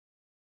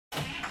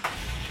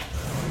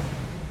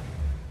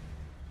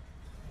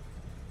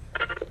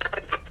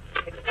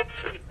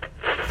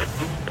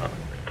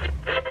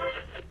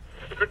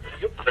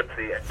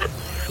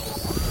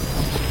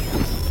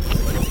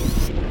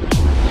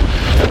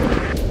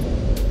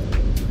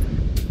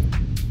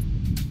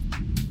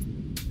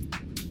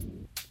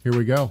Here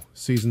we go.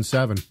 Season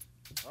 7.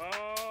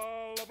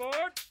 All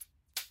aboard!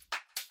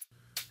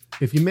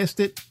 If you missed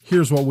it,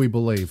 here's what we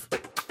believe.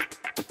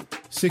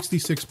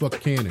 66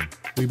 book canon.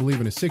 We believe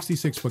in a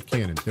 66 book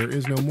canon. There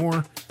is no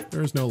more,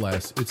 there is no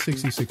less. It's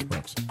 66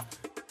 books.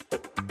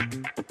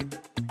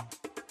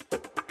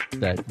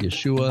 That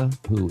Yeshua,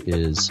 who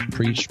is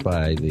preached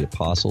by the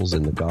apostles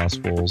in the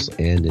Gospels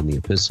and in the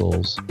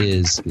epistles,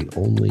 is the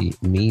only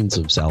means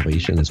of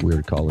salvation, as we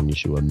would call him,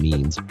 Yeshua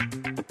means.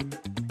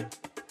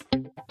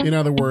 In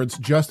other words,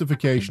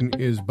 justification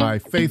is by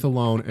faith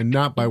alone and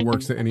not by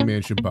works that any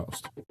man should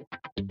boast.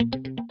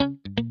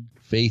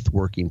 Faith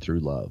working through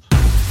love.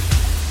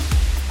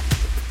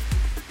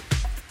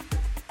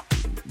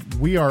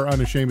 We are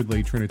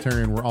unashamedly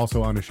Trinitarian. We're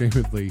also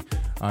unashamedly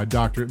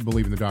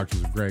believe in the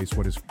doctrines of grace,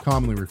 what is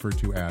commonly referred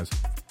to as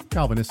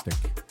Calvinistic.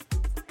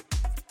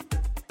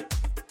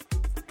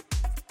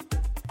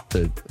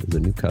 The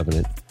new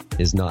covenant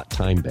is not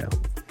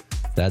time-bound.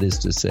 That is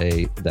to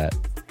say that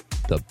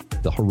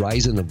the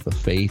horizon of the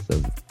faith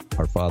of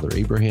our father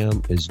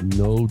Abraham is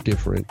no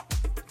different.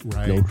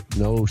 Right.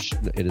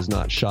 It is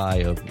not shy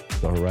of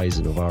the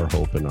horizon of our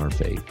hope and our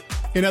faith.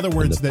 In other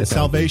words, that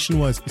salvation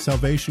was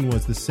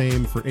the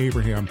same for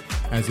Abraham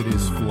as it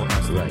is for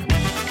us. Right.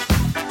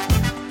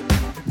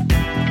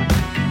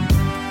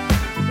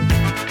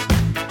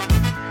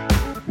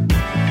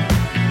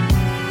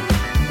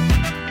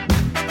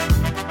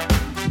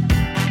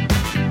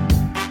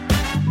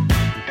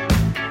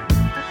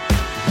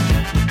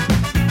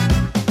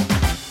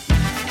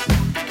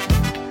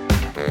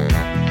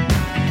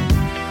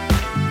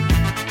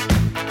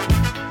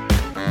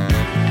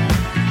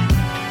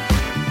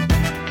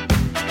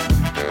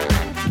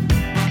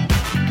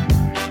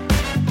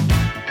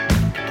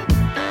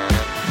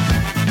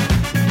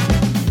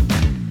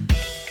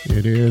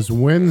 It is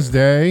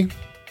Wednesday,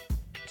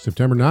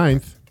 September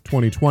 9th,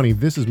 2020.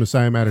 This is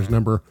Messiah Matters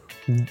number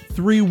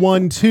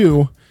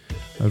 312.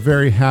 A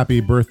very happy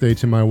birthday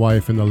to my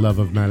wife and the love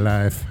of my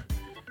life.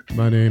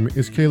 My name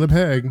is Caleb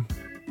Haig.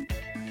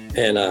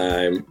 And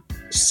I'm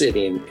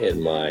sitting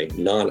in my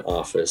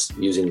non-office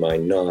using my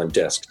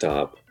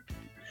non-desktop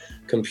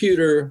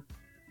computer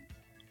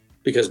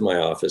because my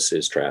office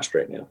is trashed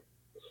right now.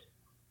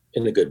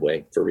 In a good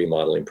way, for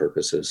remodeling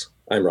purposes.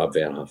 I'm Rob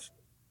Van Hoff.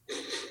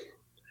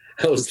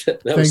 That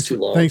was too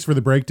long. Thanks for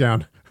the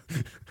breakdown.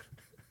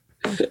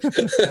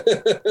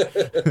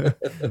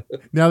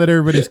 Now that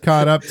everybody's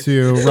caught up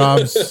to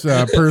Rob's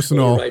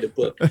personal... Write a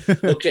book.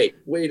 Okay,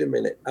 wait a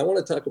minute. I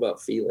want to talk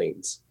about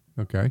feelings.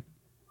 Okay.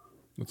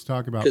 Let's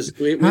talk about...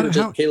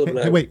 Caleb and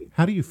I... Wait,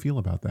 how do you feel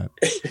about that?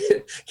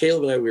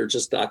 Caleb and I, we were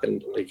just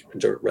talking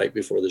right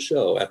before the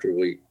show, after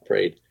we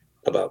prayed,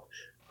 about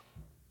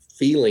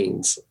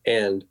feelings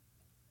and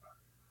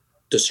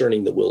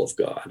discerning the will of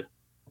God.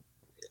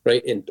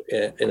 Right. And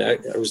I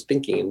was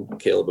thinking,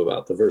 Caleb,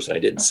 about the verse, and I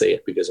didn't say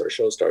it because our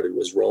show started,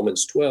 was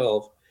Romans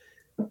 12,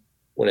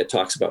 when it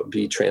talks about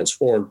be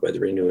transformed by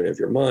the renewing of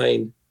your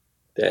mind,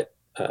 that,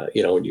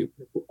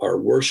 our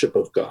worship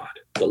of God,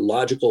 the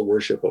logical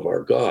worship of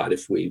our God,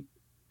 if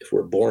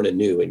we're born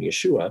anew in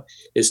Yeshua,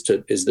 is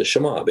the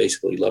Shema,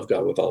 basically love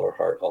God with all our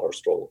heart, all our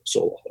soul,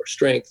 all our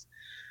strength.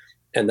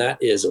 And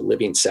that is a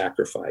living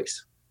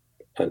sacrifice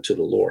unto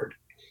the Lord.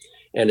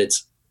 And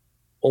it's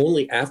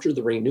only after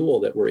the renewal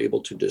that we're able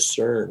to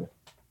discern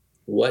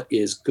what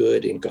is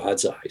good in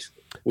God's eyes.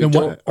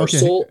 Our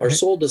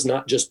soul does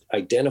not just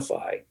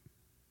identify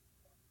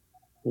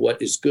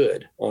what is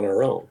good on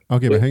our own.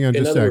 Okay, but hang on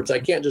just a sec. In other words, I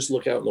can't just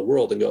look out in the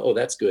world and go, oh,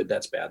 that's good,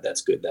 that's bad, that's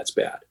good, that's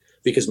bad.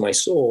 Because my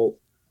soul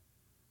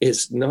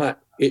is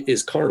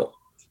carnal.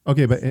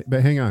 Okay,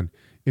 but hang on.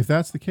 If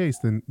that's the case,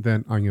 then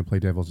I'm going to play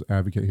devil's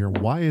advocate here.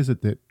 Why is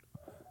it that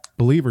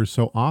believers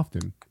so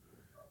often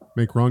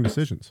make wrong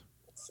decisions?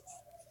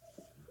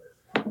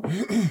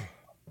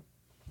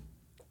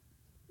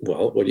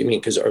 Well, what do you mean?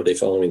 Because are they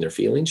following their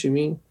feelings, you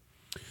mean?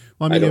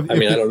 Well, I don't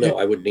know.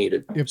 I would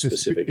need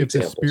specific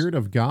examples. If the Spirit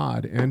of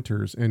God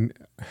enters and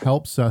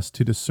helps us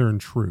to discern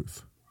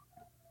truth,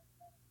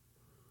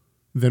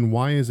 then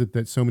why is it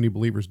that so many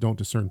believers don't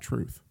discern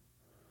truth?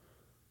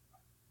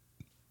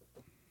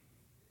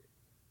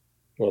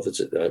 Well, that's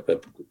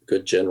a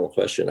good general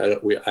question. I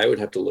would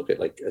have to look at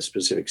like a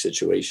specific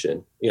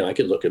situation. I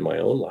could look at my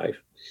own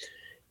life.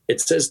 It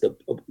says the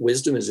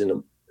wisdom is in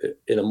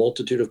a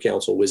multitude of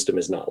counsel. Wisdom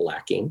is not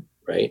lacking,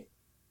 right?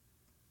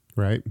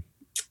 Right.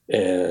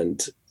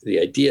 And the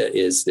idea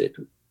is that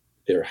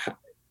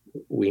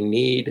we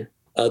need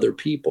other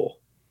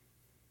people.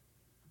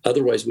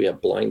 Otherwise, we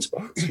have blind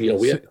spots.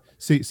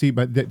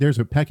 But there's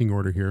a pecking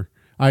order here.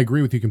 I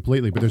agree with you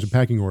completely, but there's a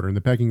pecking order, and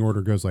the pecking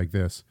order goes like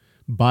this: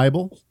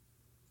 Bible,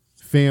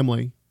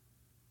 family,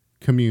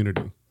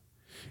 community.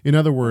 In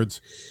other words,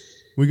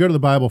 we go to the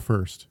Bible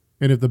first.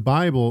 And if the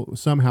Bible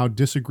somehow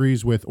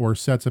disagrees with or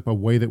sets up a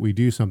way that we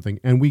do something,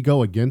 and we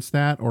go against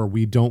that, or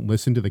we don't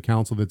listen to the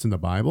counsel that's in the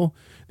Bible,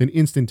 then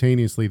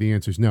instantaneously the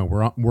answer is no,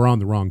 we're on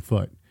the wrong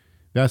foot.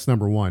 That's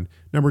number one.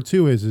 Number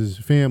two is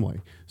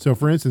family. So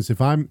for instance, if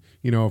I'm,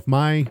 if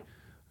my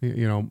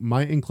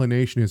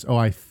inclination is,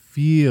 I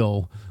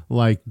feel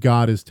like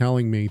God is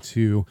telling me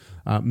to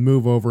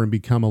move over and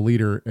become a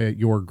leader at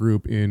your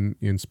group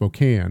in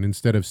Spokane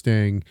instead of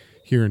staying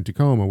here in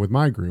Tacoma with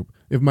my group.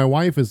 If my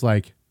wife is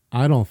like,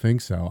 I don't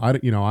think so,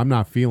 I'm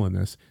not feeling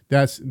this,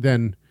 that's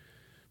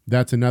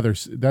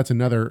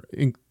another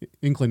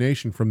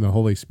inclination from the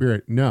Holy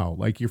Spirit. No,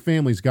 like your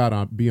family's got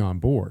to be on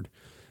board.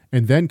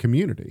 And then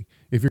community.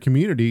 If you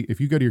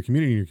go to your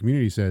community and your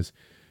community says,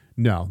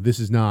 no, this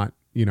is not,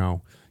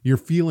 your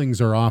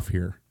feelings are off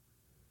here.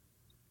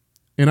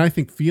 And I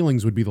think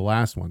feelings would be the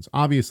last ones.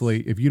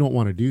 Obviously, if you don't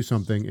want to do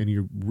something and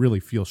you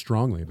really feel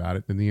strongly about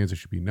it, then the answer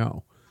should be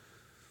no.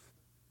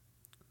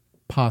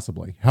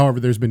 Possibly. However,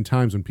 there's been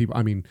times when people,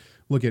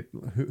 look at,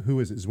 who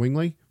is it?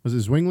 Zwingli? Was it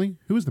Zwingli?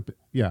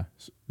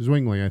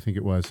 Zwingli, I think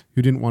it was,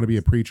 who didn't want to be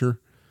a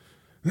preacher.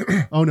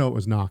 Oh no, it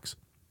was Knox.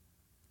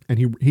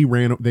 And he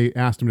ran, they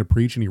asked him to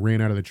preach and he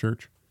ran out of the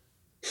church.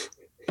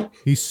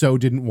 He so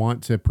didn't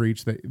want to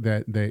preach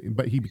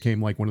but he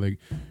became like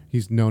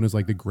he's known as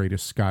like the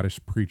greatest Scottish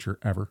preacher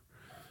ever.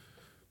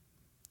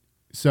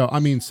 So,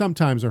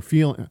 sometimes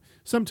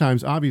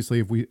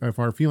obviously if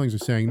our feelings are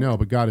saying no,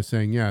 but God is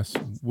saying yes,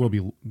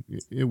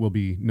 it will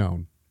be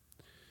known.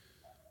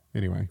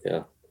 Anyway.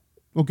 Yeah.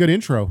 Well, good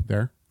intro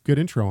there. Good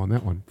intro on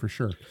that one for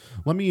sure.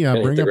 Let me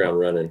bring hit the ground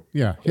running.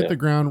 Yeah, hit the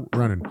ground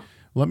running.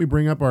 Let me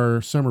bring up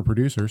our summer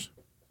producers.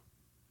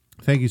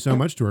 Thank you so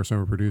much to our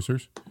summer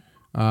producers.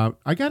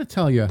 I got to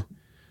tell you,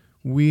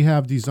 we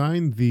have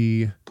designed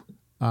the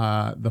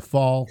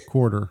fall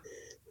quarter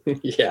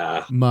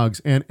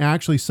mugs, and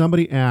actually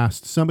somebody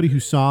who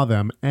saw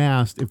them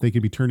asked if they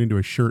could be turned into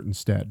a shirt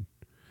instead.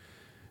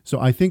 So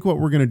I think what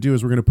we're going to do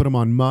is we're going to put them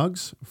on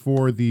mugs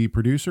for the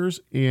producers,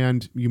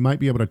 and you might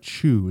be able to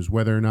choose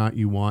whether or not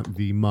you want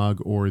the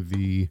mug or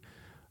the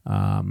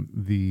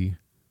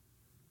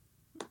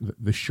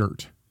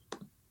shirt.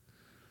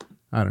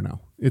 I don't know.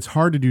 It's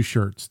hard to do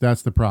shirts.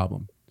 That's the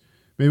problem.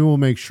 Maybe we'll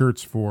make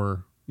shirts I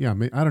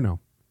don't know.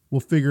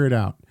 We'll figure it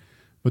out.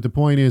 But the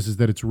point is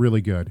that it's really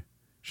good.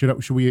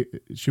 Should we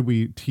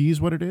tease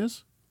what it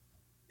is?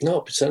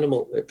 No, send them.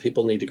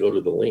 People need to go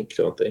to the link,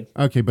 don't they?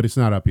 Okay, but it's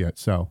not up yet.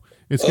 So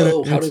it's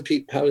gonna. How did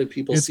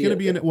people? It's see gonna it?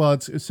 be in. Well,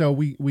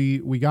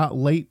 we got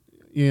late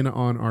in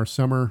on our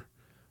summer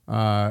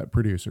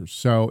producers,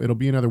 so it'll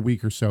be another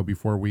week or so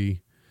before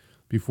we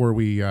get fall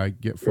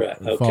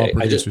producers.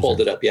 I just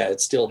pulled it up. Yeah,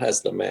 it still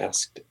has the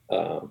masked.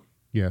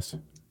 Yes,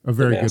 a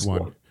very good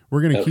one.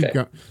 We're going to keep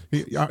going.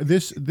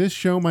 This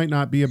show might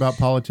not be about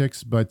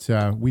politics, but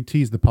we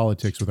tease the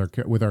politics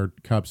with our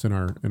cups and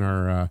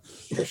our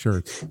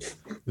shirts.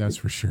 That's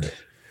for sure.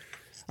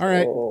 All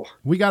right,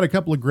 we got a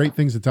couple of great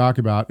things to talk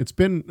about. It's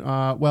been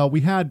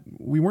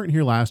we weren't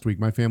here last week.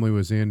 My family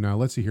was in.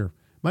 Let's see here.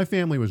 My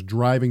family was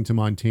driving to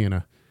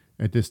Montana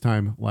at this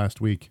time last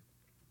week.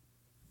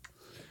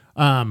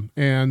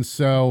 And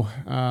so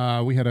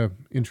we had a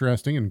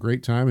interesting and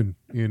great time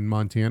in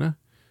Montana.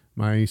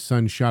 My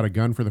son shot a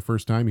gun for the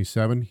first time. He's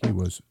 7. He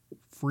was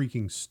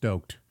freaking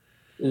stoked.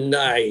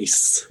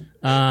 Nice.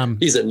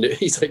 He's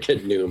like a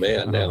new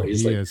man now.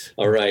 He is.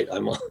 All right. I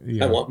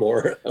want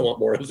more. I want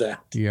more of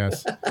that.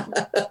 Yes.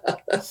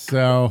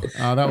 So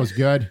that was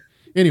good.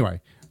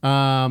 Anyway.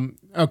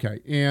 Okay.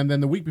 And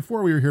then the week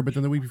before we were here, but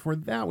then the week before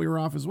that we were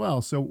off as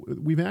well. So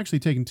we've actually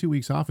taken 2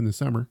 weeks off in the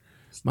summer.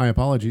 My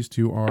apologies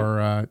to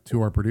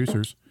our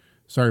producers.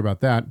 Sorry about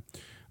that.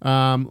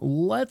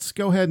 Let's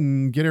go ahead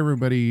and get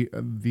everybody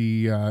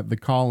the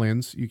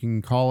call-ins. You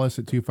can call us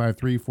at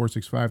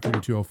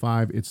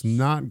 253-465-3205. It's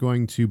not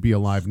going to be a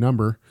live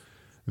number.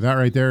 That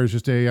right there is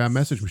just a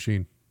message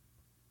machine.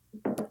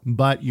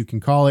 But you can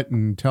call it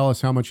and tell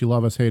us how much you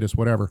love us, hate us,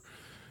 whatever.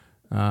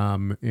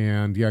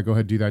 And yeah, go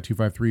ahead and do that,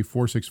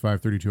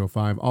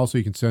 253-465-3205. Also,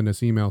 you can send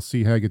us email,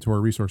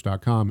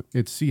 chag@torahresource.com.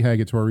 It's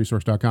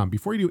chag@torahresource.com.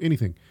 Before you do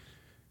anything,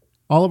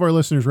 all of our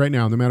listeners right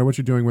now, no matter what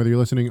you're doing, whether you're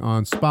listening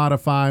on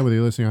Spotify, whether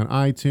you're listening on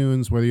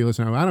iTunes, whether you're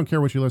listening, I don't care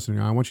what you're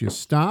listening on. I want you to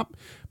stop,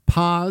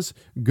 pause,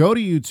 go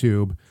to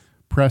YouTube,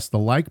 press the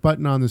like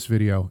button on this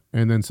video,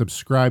 and then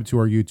subscribe to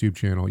our YouTube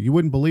channel. You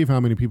wouldn't believe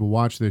how many people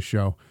watch this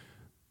show,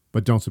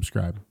 but don't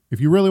subscribe. If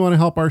you really want to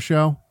help our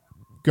show,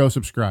 go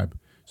subscribe.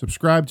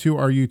 Subscribe to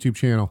our YouTube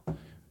channel.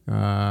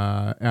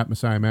 At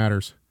Messiah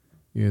Matters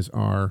is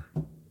our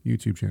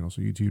YouTube channel.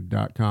 So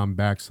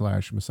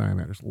youtube.com/Messiah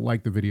Matters.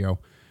 Like the video.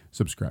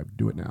 Subscribe.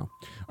 Do it now.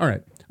 All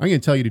right. I'm going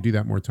to tell you to do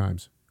that more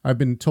times. I've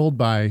been told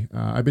by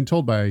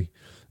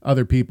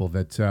other people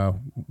that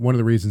one of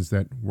the reasons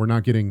that we're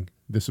not getting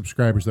the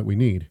subscribers that we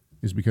need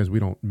is because we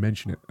don't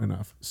mention it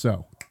enough.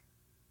 So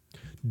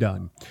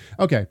done.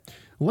 Okay.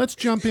 Let's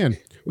jump in.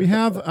 We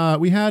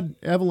had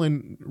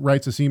Evelyn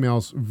writes us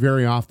emails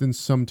very often,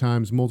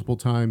 sometimes multiple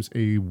times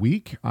a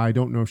week. I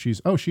don't know if she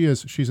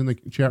is. She's in the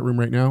chat room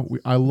right now.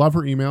 I love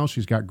her emails.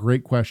 She's got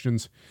great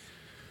questions.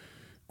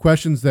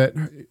 Questions that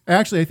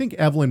actually I think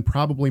Evelyn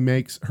probably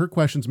makes her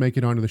questions make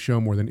it onto the show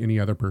more than any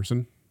other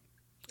person.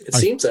 It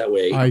seems that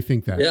way. I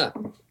think that. Yeah.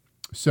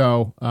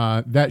 So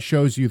that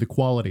shows you the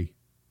quality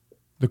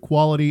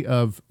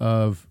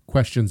of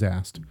questions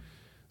asked.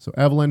 So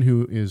Evelyn,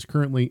 who is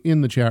currently in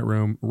the chat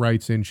room,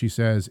 writes in, she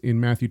says, in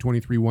Matthew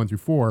 23, 1 through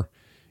 4,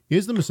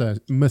 is the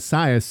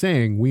Messiah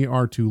saying we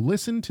are to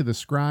listen to the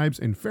scribes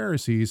and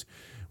Pharisees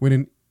when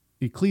an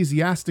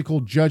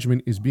ecclesiastical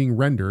judgment is being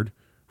rendered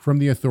from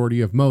the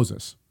authority of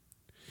Moses?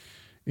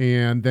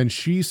 And then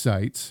she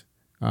cites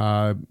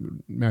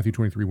Matthew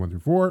 23, 1 through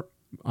 4.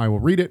 I will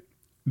read it.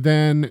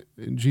 Then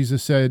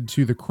Jesus said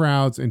to the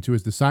crowds and to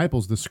his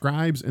disciples, the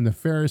scribes and the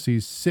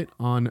Pharisees sit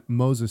on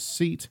Moses'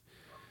 seat.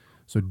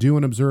 So do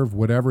and observe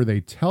whatever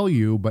they tell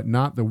you, but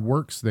not the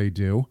works they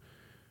do.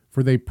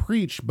 For they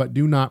preach, but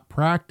do not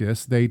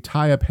practice. They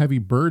tie up heavy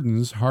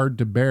burdens, hard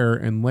to bear,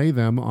 and lay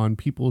them on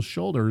people's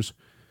shoulders,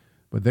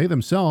 but they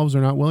themselves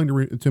are not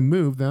willing to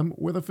move them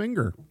with a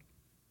finger.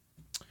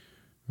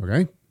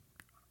 Okay.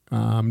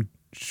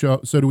 So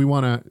do we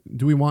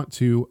want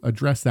to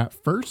address that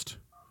first?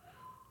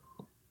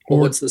 Well,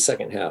 what's the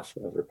second half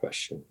of her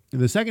question?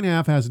 The second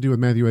half has to do with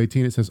Matthew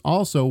 18. It says,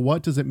 also,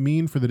 what does it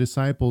mean for the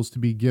disciples to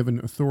be given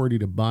authority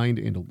to bind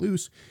and to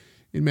loose?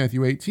 In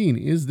Matthew 18,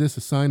 is this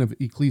a sign of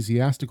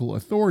ecclesiastical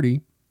authority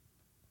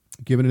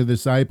given to the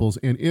disciples?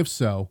 And if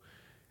so,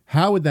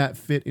 how would that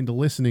fit into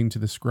listening to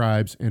the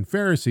scribes and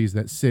Pharisees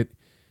that sit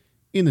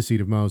in the seat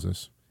of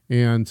Moses?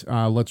 And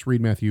let's read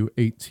Matthew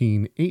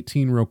 18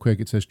 real quick.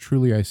 It says,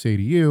 truly I say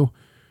to you,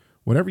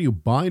 whatever you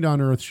bind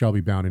on earth shall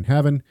be bound in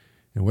heaven,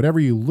 and whatever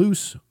you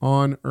loose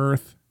on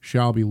earth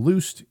shall be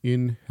loosed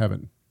in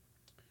heaven.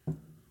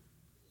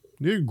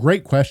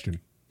 Great question.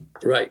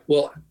 Right.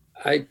 Well,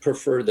 I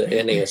prefer the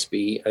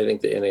NASB. I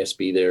think the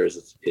NASB there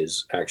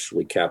is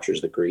actually captures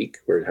the Greek,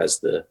 where it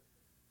has the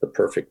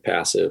perfect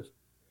passive.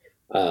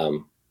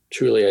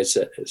 Truly I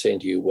saying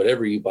to you,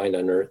 whatever you bind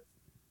on earth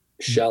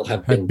shall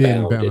have been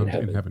bound in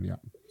heaven. Yeah.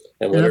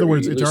 And whatever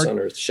you loose on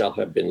earth shall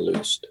have been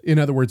loosed. In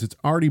other words, it's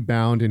already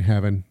bound in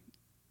heaven,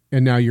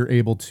 and now you're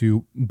able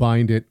to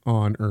bind it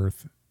on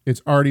earth.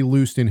 It's already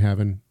loosed in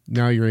heaven.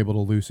 Now you're able to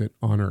loose it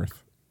on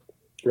earth.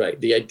 Right.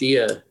 The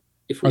idea,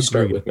 if we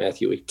start with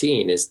Matthew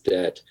 18, is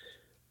that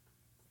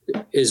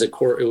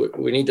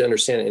we need to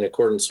understand it in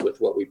accordance with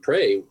what we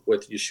pray,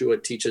 what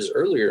Yeshua teaches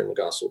earlier in the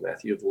Gospel of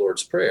Matthew, the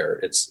Lord's Prayer.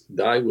 It's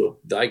thy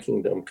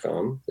kingdom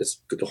come.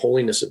 It's the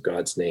holiness of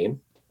God's name.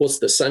 Well, it's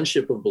the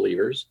sonship of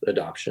believers,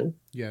 adoption.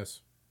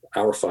 Yes.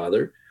 Our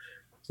Father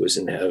who is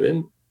in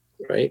heaven,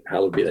 right?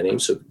 Hallowed be thy name.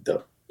 So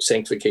the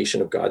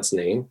sanctification of God's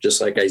name, just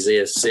like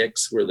Isaiah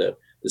 6, where the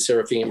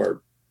seraphim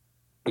are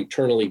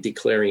eternally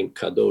declaring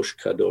Kadosh,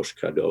 Kadosh,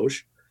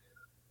 Kadosh.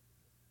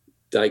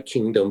 Thy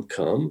kingdom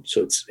come.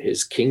 So it's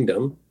his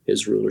kingdom,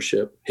 his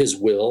rulership, his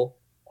will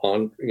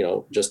on,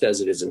 just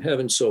as it is in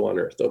heaven, so on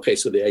earth. Okay.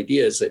 So the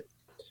idea is that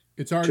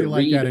it's already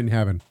like that in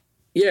heaven.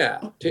 Yeah.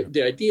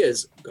 The idea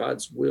is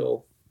God's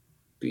will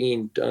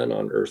being done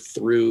on earth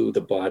through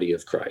the body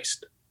of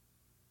Christ.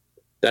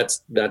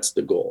 That's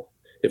the goal.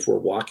 If we're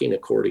walking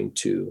according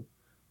to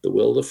the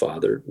will of the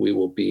Father, we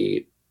will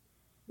be,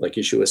 like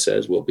Yeshua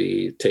says, we'll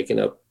be taking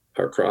up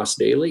our cross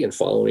daily and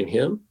following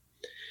him.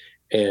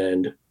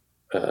 And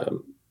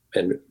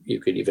you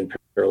could even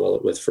parallel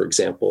it with, for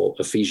example,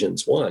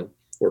 Ephesians 1,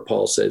 where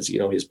Paul says,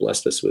 he's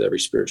blessed us with every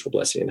spiritual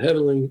blessing in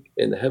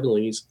the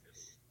heavenlies.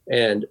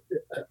 And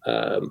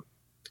I'm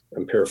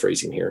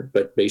paraphrasing here,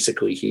 but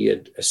basically he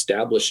had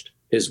established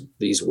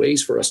these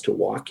ways for us to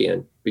walk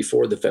in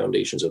before the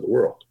foundations of the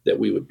world, that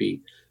we would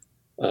be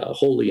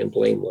holy and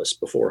blameless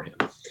before him.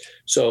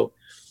 So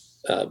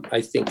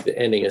I think the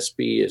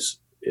NASB is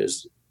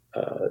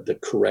the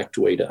correct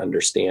way to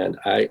understand.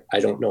 I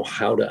don't know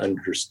how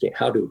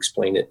to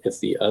explain it if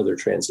the other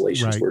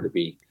translations were to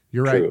be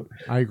You're true.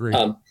 Right. I agree.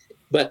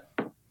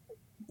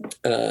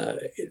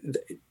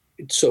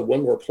 So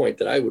one more point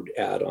that I would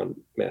add on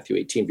Matthew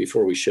 18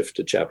 before we shift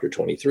to chapter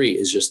 23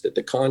 is just that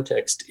the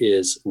context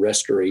is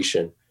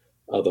restoration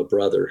of a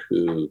brother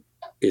who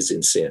is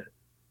in sin.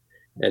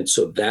 And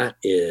so that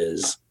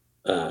is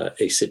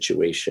a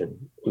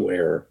situation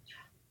where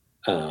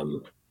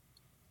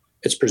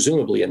it's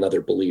presumably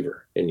another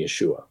believer in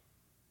Yeshua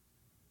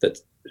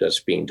that's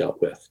being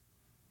dealt with.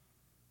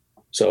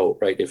 So,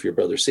 right, if your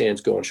brother sins,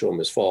 go and show him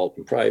his fault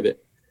in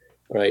private,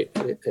 right?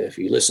 If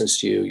he listens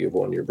to you, you've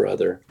won your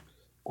brother.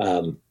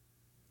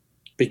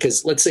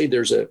 Because let's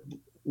explore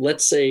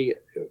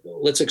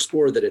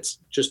that it's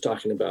just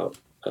talking about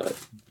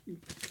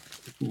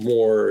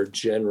more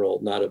general,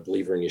 not a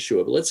believer in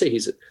Yeshua, but let's say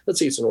a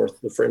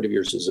friend of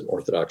yours is an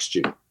Orthodox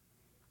Jew,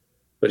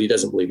 but he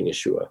doesn't believe in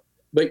Yeshua,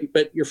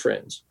 but you're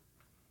friends.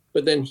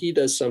 But then he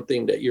does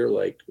something that you're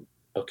like,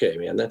 okay,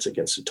 man, that's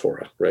against the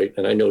Torah, right?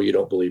 And I know you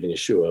don't believe in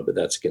Yeshua, but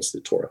that's against the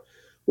Torah.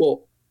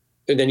 Well,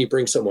 and then you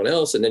bring someone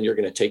else, and then you're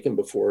going to take him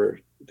before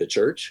the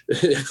church.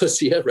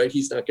 Yeah, right.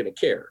 He's not going to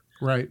care.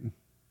 Right.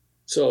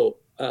 So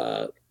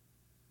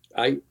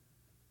I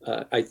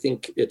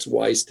think it's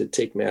wise to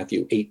take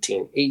Matthew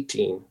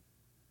 18:18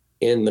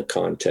 in the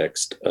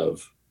context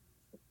of,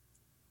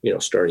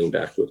 starting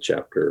back with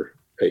chapter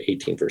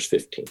 18, verse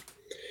 15.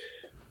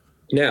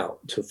 Now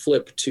to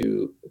flip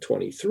to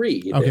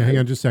 23. Okay, hang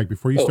on just a sec.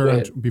 Before you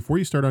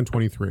start on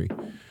 23,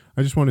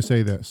 I just want to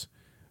say this.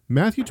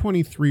 Matthew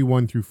 23,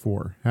 1 through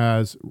 4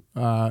 has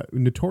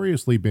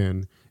notoriously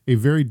been a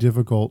very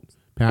difficult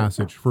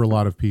passage for a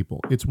lot of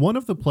people. It's one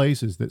of the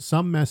places that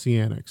some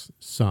messianics,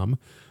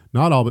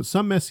 not all, but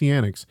some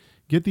messianics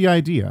get the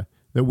idea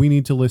that we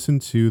need to listen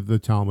to the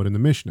Talmud and the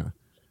Mishnah.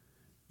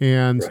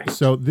 And Right.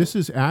 so this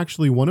is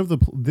actually one of the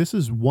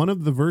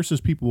verses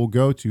people will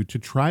go to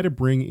try to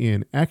bring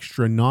in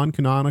extra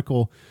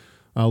non-canonical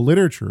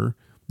literature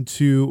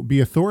to be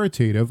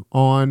authoritative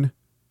on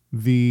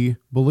the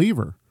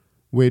believer,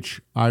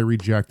 which I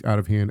reject out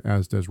of hand,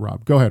 as does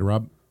Rob. Go ahead,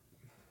 Rob.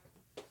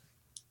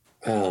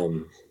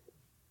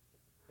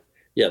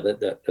 Yeah,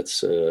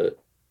 that's a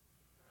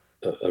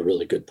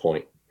really good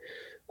point.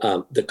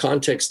 The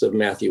context of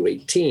Matthew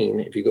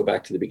 18, if you go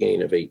back to the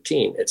beginning of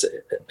 18, it's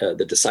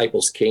the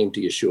disciples came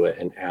to Yeshua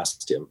and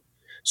asked him.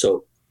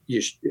 So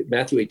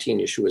Matthew 18,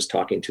 Yeshua is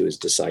talking to his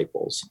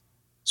disciples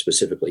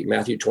specifically.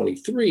 Matthew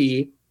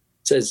 23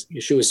 says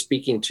Yeshua is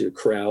speaking to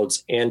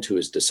crowds and to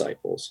his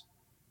disciples.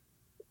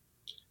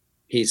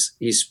 He's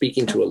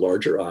speaking to a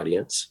larger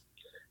audience,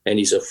 and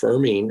he's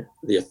affirming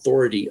the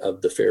authority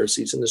of the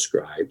Pharisees and the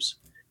scribes.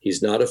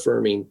 He's not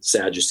affirming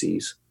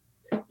Sadducees.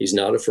 He's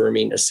not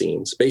affirming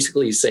Essenes.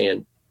 Basically, he's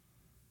saying,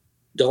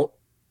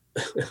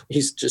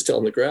 he's just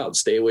telling the crowd,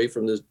 stay away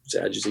from the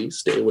Sadducees,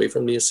 stay away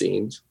from the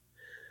Essenes.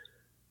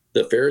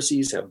 The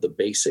Pharisees have the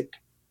basic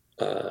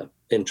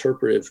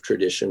interpretive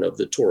tradition of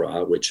the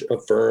Torah, which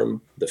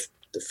affirm the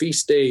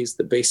feast days,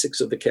 the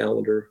basics of the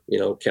calendar,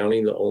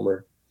 counting the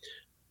Omer,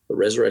 the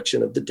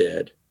resurrection of the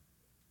dead,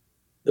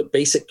 the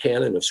basic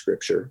canon of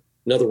Scripture.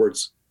 In other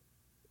words,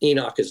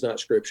 Enoch is not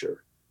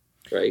Scripture,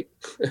 right?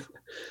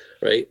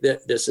 Right?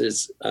 This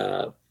is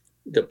the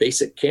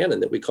basic canon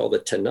that we call the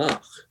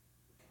Tanakh,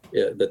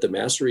 that the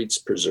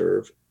Masoretes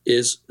preserve,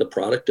 is the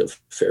product of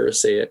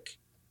Pharisaic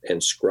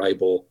and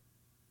scribal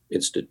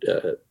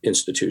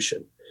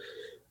institution.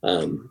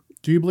 Do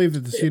you believe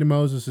that the seat of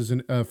Moses is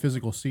a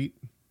physical seat?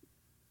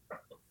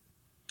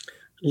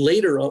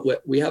 Later on,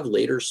 we have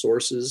later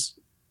sources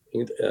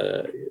in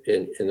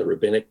the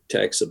rabbinic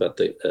texts about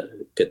the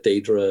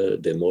cathedra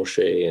de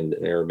Moshe in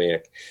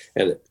Aramaic,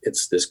 and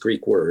it's this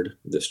Greek word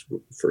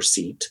for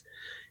seat.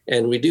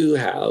 And we do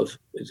have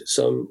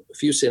a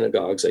few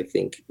synagogues, I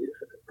think,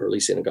 early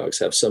synagogues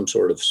have some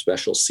sort of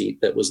special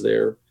seat that was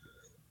there,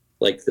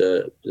 like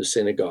the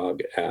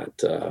synagogue at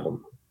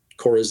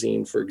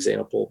Chorazin, for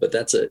example. But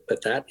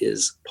that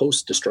is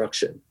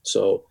post-destruction.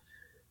 So,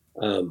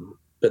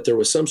 but there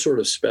was some sort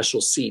of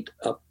special seat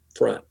up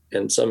front,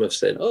 and some have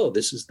said, "Oh,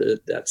 this is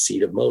that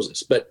seat of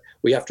Moses." But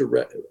we have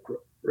to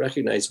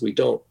recognize we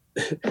don't.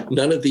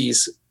 None of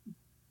these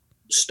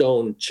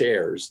stone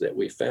chairs that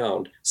we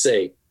found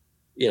say,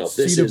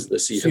 this is the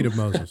seat of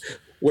Moses,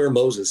 where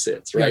Moses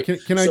sits. Right? Yeah,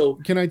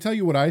 can I tell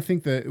you what I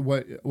think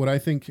what I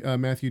think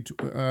Matthew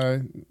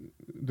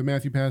the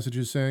Matthew passage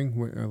is saying?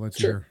 Let's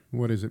hear.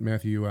 What is it?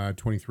 Matthew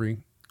 23,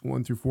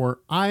 1 through 4.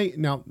 I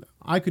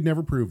could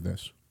never prove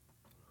this.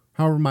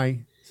 However,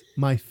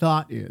 my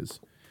thought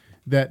is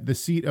that the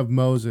seat of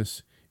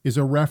Moses is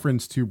a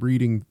reference to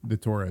reading the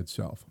Torah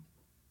itself.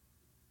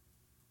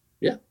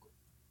 Yeah.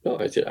 No,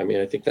 I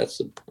think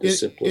that's the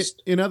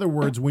simplest. In other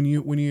words, when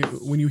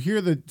you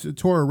hear the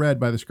Torah read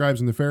by the scribes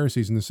and the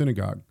Pharisees in the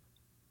synagogue,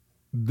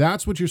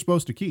 that's what you're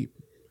supposed to keep.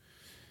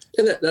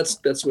 And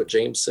that's what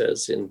James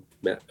says in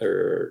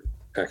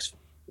Acts,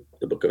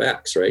 the book of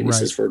Acts, right? He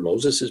says, "For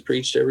Moses is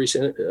preached every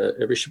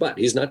Shabbat."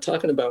 He's not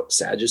talking about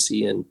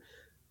Sadducean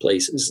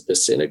places. The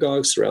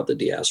synagogues throughout the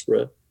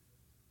diaspora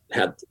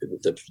had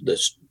the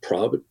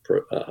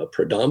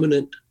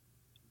predominant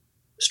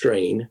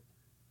strain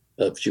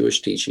of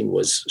Jewish teaching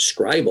was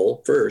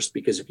scribal first,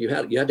 because if you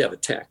had to have a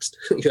text,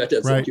 you had to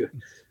have something,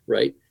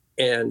 right?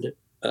 And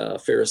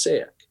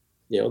Pharisaic,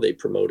 they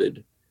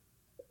promoted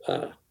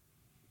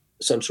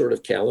some sort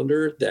of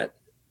calendar that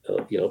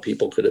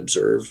people could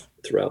observe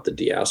throughout the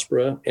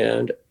diaspora,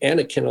 and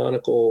a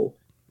canonical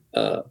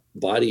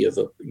body of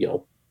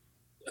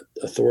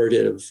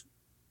authoritative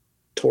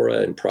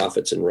Torah and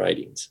prophets and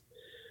writings.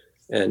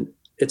 And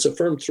it's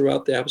affirmed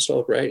throughout the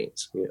apostolic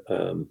writings.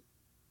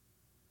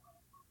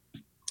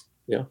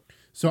 Yeah.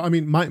 So,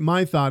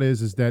 my thought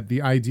is that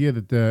the idea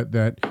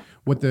that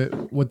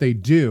what they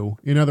do,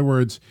 in other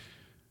words,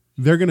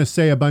 they're going to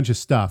say a bunch of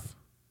stuff,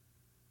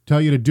 tell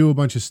you to do a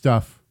bunch of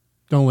stuff.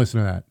 Don't listen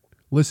to that.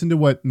 Listen to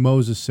what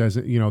Moses says.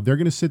 They're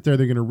going to sit there.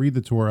 They're going to read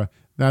the Torah.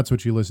 That's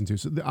what you listen to.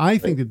 So I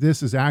think that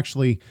this is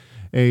actually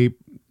a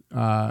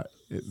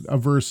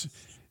verse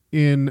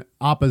in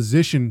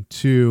opposition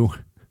to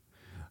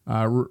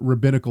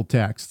rabbinical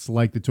texts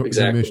like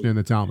the Mishnah and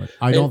the Talmud.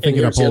 I don't think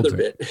it upholds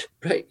it.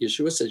 Right.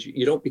 Yeshua says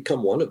you don't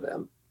become one of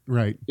them.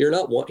 Right. You're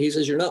not one. He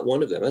says you're not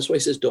one of them. That's why he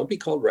says don't be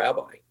called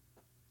rabbi.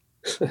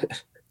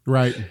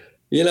 Right.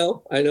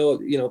 I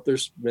know,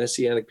 there's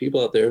messianic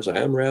people out there. So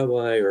I'm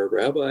rabbi, or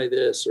rabbi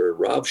this, or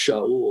Rav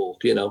Shaul,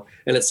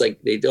 and it's like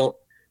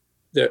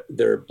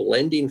they're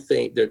blending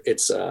things.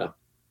 It's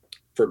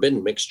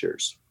forbidden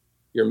mixtures.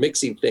 You're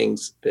mixing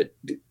things that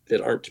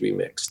aren't to be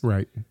mixed.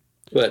 Right.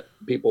 But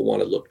people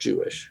want to look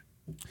Jewish.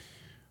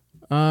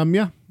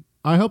 Yeah.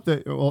 I hope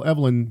that, well,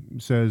 Evelyn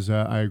says,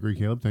 I agree,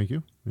 Caleb. Thank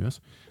you. Yes.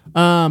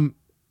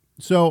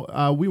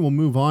 So we will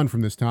move on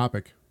from this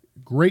topic.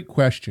 Great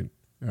question,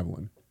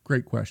 Evelyn.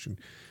 Great question.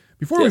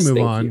 Before Yes, we move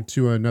thank on you.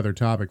 to another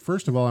topic,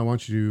 first of all, I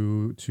want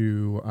you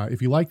to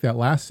if you like that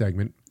last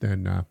segment,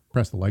 then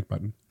press the like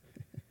button.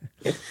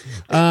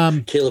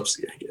 Caleb's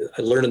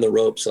learning the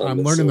ropes on I'm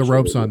this learning the social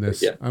ropes media, on but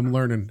this. yeah. I'm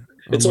learning.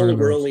 It's I'm only learning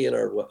the we're ropes. only in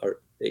our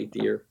 8th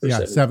year. Or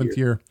Yeah, seventh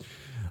year.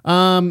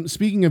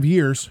 Speaking of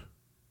years,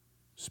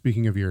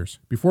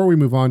 before we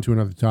move on to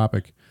another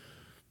topic,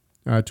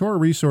 Torah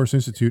Resource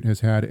Institute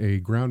has had a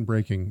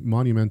groundbreaking,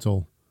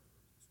 monumental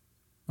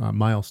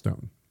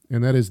milestone,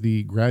 and that is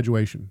the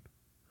graduation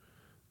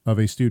of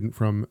a student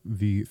from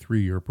the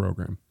 3-year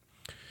program.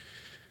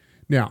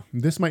 Now,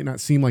 this might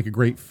not seem like a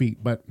great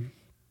feat, but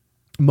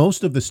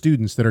most of the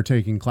students that are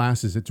taking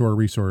classes at Torah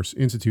Resource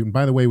Institute, and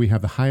by the way, we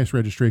have the highest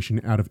registration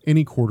out of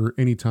any quarter,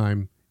 any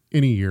time,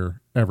 any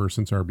year ever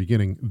since our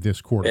beginning this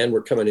quarter. And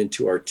we're coming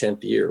into our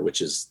 10th year, which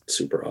is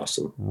super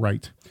awesome.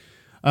 Right.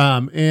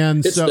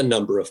 And It's so the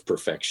number of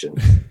perfection.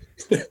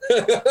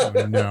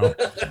 no.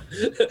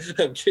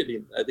 I'm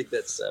kidding. I think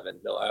that's 7.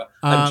 No,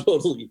 I'm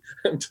totally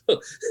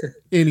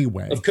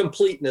Anyway. of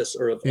completeness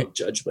or of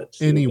judgment.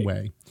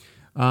 Anyway.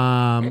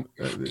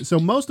 So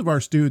most of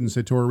our students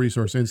at Torah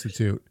Resource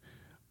Institute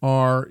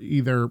are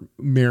either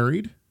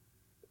married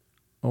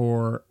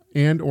or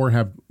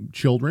have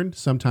children,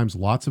 sometimes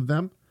lots of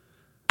them.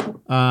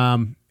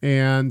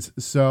 And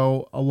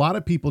so a lot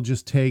of people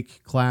just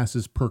take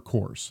classes per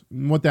course.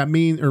 And what that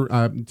means, or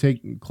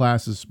take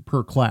classes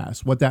per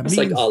class. What that It's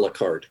means, like a la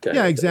carte. Kind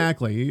yeah, of thing.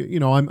 exactly. You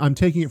know, I'm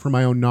taking it for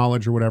my own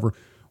knowledge or whatever.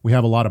 We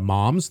have a lot of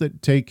moms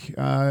that take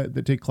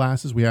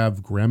classes. We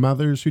have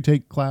grandmothers who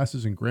take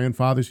classes and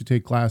grandfathers who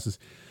take classes.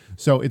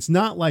 So it's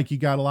not like you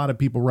got a lot of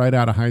people right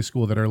out of high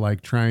school that are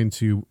like trying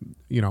to,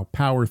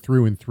 power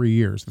through in 3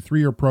 years. The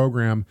 3-year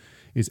program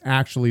is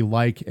actually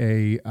like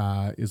a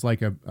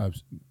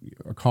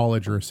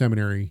college or a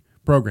seminary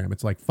program.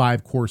 It's like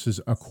 5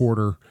 courses a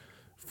quarter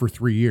for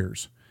 3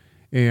 years.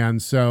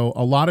 And so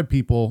a lot of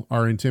people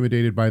are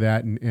intimidated by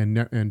that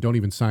and don't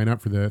even sign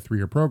up for the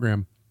 3-year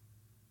program.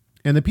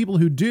 And the people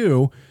who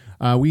do,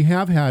 we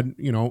have had,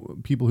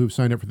 people who've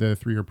signed up for the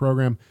 3-year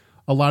program.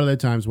 A lot of the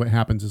times what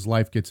happens is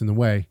life gets in the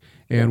way.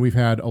 And we've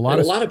had a lot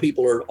of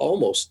people are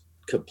almost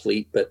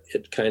complete, but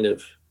it kind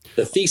of,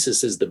 the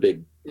thesis is the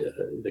big,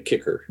 the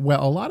kicker.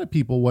 Well, a lot of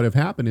people, what have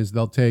happened is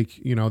they'll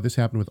take, this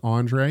happened with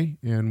Andre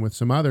and with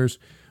some others.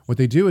 What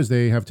they do is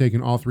they have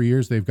taken all 3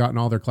 years. They've gotten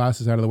all their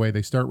classes out of the way.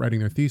 They start writing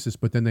their thesis,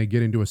 but then they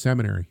get into a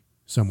seminary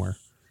somewhere.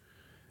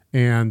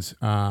 And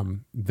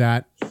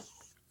that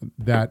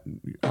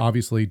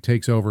obviously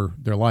takes over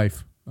their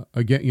life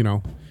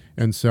again,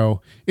 And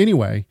so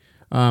anyway,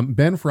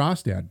 Ben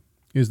Frostad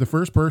is the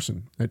first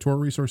person at Torah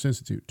Resource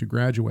Institute to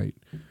graduate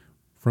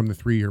from the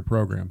 3-year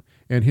program.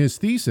 And his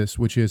thesis,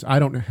 which is, I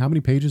don't know, how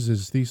many pages is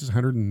his thesis?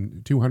 100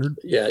 and 200?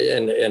 Yeah.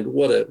 And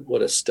what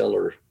a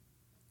stellar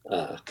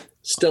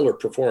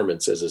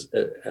performance as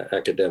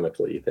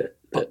academically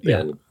that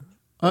Ben.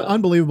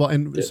 Unbelievable.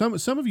 And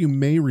some of you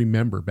may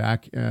remember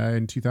back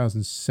in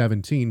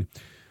 2017,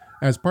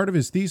 as part of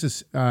his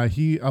thesis,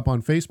 he up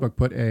on Facebook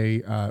put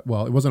it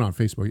wasn't on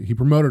Facebook. He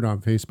promoted it on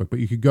Facebook, but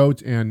you could go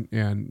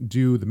and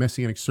do the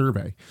Messianic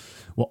Survey.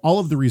 Well, all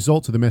of the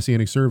results of the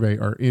Messianic Survey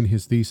are in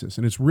his thesis,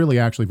 and it's really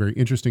actually very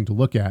interesting to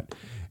look at.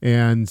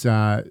 And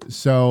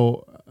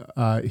so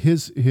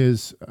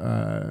his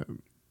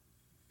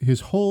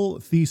whole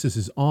thesis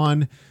is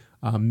on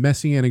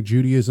Messianic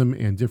Judaism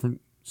and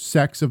different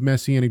sects of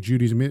Messianic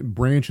Judaism,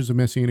 branches of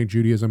Messianic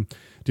Judaism,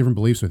 different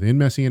beliefs within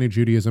Messianic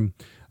Judaism,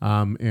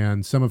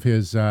 and some of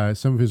his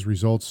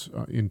results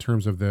in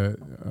terms of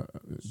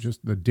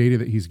just the data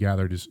that he's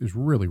gathered is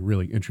really,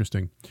 really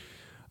interesting.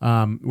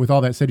 With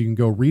all that said, you can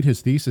go read his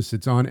thesis.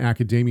 It's on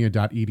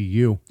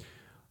academia.edu.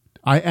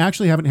 I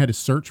actually haven't had to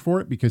search for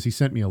it because he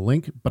sent me a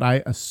link, but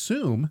I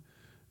assume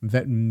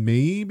that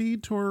maybe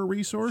Torah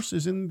Resource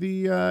is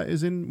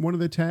in one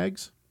of the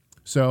tags.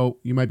 So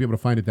you might be able to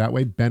find it that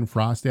way. Ben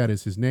Frostad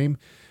is his name.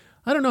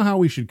 I don't know how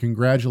we should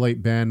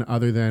congratulate Ben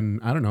other than,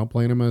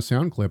 playing him a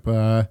sound clip.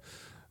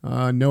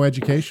 No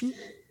education?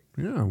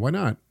 Yeah, why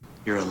not?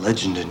 You're a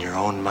legend in your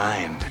own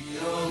mind.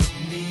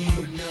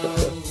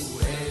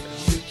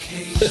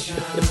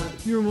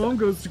 Your mom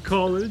goes to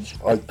college.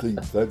 I think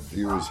that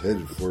view is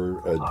headed for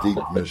a deep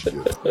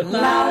mischief.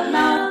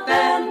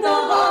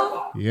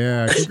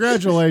 Yeah,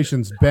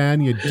 congratulations,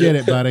 Ben. You did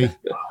it, buddy.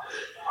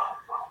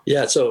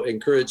 Yeah, so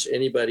encourage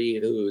anybody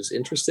who's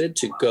interested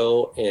to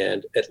go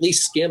and at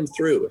least skim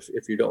through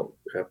if you don't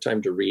have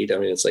time to read. I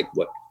mean, it's like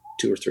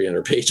 200 or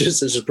 300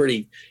 pages. It's a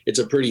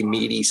pretty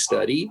meaty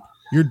study.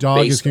 Your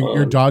dog is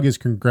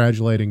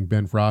congratulating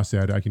Ben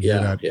Frostad. I can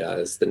hear that. Yeah,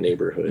 it's the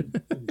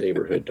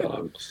neighborhood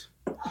dogs.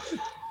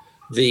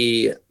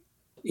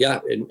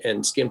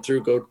 And skim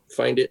through, go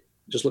find it.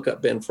 Just look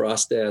up Ben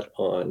Frostad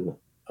on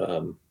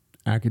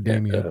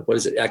Academia. What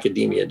is it?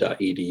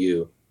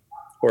 Academia.edu.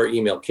 Or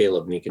email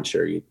Caleb and he can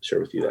share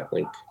with you that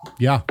link.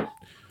 Yeah.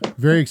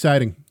 Very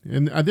exciting.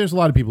 And there's a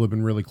lot of people who have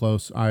been really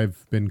close.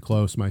 I've been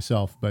close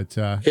myself, but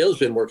Caleb's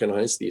been working on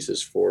his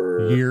thesis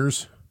for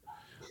years.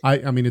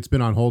 I mean, it's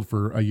been on hold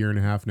for a year and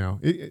a half now.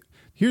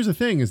 Here's the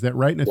thing: is that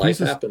writing a life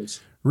thesis,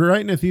 happens.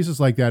 writing a thesis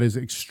like that is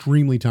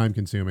extremely time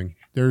consuming.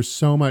 There's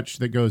so much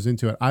that goes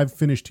into it. I've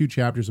finished 2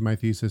 chapters of my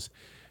thesis,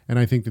 and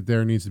I think that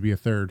there needs to be a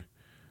third.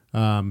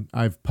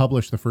 I've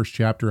published the first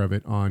chapter of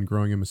it on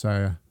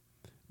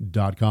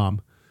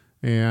growinginmessiah.com,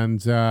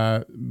 and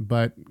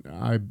but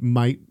I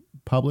might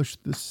publish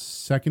the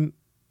second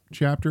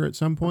chapter at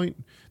some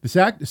point.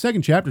 The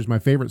second chapter is my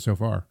favorite so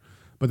far,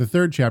 but the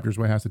third chapter is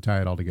what has to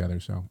tie it all together.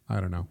 So I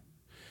don't know.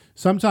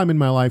 Sometime in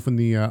my life, when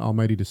the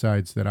Almighty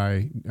decides that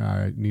I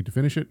need to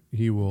finish it,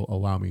 He will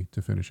allow me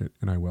to finish it,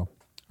 and I will.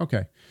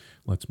 Okay,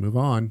 let's move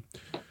on.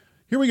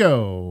 Here we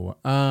go.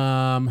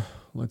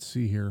 Let's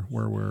see here.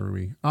 Where were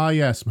we? Ah,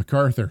 yes,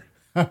 MacArthur.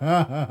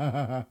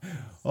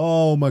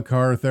 Oh,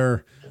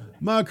 MacArthur.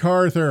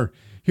 MacArthur.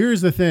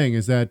 Here's the thing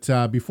is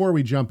that before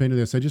we jump into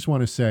this, I just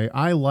want to say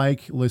I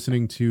like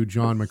listening to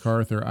John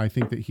MacArthur. I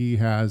think that he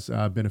has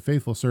been a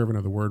faithful servant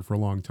of the word for a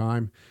long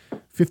time.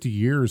 50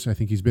 years, I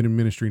think he's been in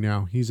ministry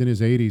now. He's in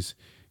his 80s.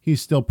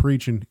 He's still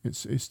preaching.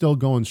 It's still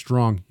going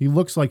strong. He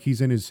looks like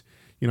he's in his,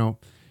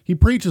 he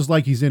preaches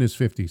like he's in his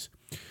 50s.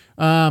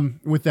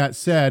 With that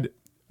said,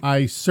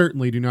 I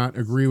certainly do not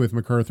agree with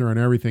MacArthur on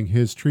everything.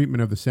 His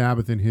treatment of the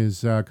Sabbath and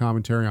his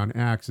commentary on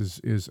Acts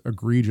is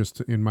egregious,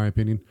 in my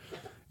opinion,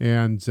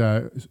 and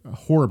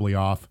horribly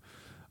off.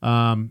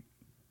 Beyond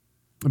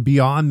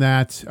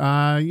that,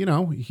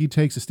 he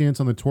takes a stance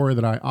on the Torah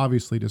that I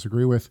obviously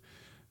disagree with.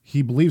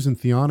 He believes in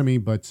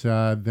theonomy, but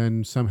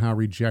then somehow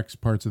rejects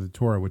parts of the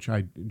Torah, which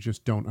I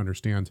just don't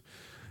understand.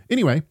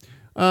 Anyway,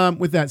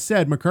 with that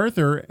said,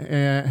 MacArthur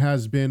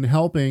has been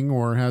helping,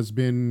 or has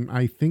been,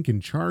 I think, in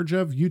charge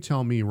of, you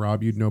tell me,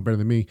 Rob, you'd know better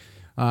than me,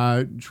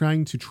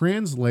 trying to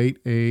translate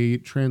a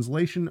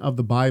translation of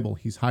the Bible.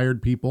 He's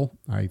hired people,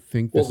 I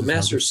think. Well, the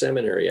Master's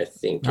Seminary, I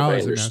think, if I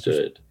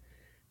understood,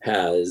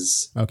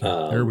 has... Okay,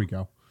 there we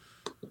go.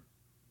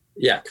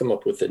 Yeah, come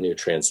up with a new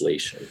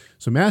translation.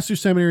 So Master's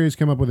Seminary has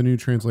come up with a new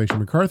translation.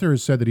 MacArthur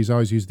has said that he's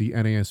always used the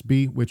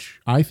NASB, which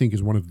I think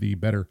is one of the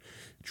better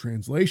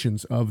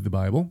translations of the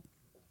Bible.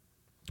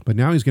 But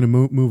now he's going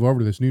to move over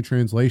to this new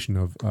translation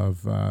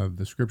of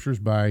the scriptures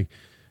by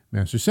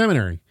Master's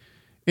Seminary.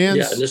 And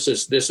yeah, and this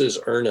is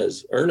Erna.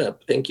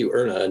 Thank you,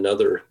 Erna,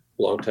 another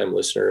longtime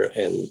listener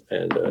and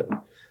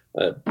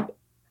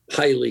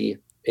highly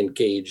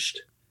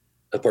engaged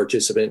a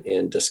participant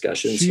in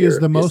discussions. She is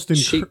the most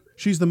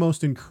she's the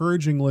most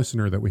encouraging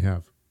listener that we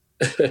have.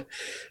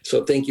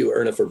 So thank you,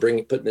 Erna, for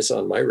putting this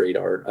on my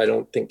radar. I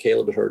don't think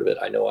Caleb had heard of it.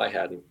 I know I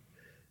hadn't.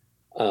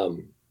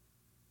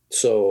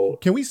 So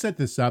can we set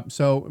this up?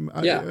 So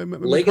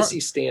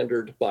Legacy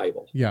Standard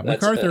Bible. Yeah,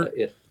 MacArthur.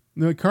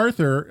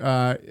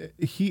 MacArthur,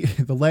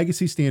 the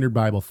Legacy Standard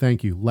Bible.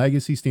 Thank you,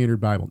 Legacy Standard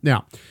Bible.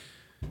 Now,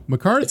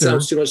 MacArthur. It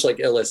sounds too much like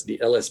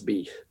LSB.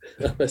 LSD.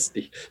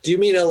 Do you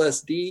mean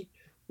LSD?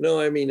 No,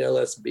 I mean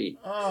LSB.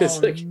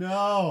 Oh,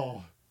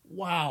 no.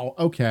 Wow.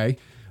 Okay.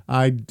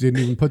 I didn't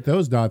even put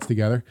those dots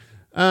together.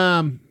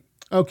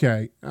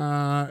 Okay.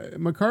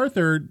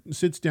 MacArthur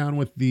sits down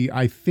with the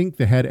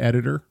head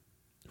editor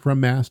from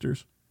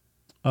Masters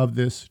of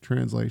this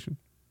translation.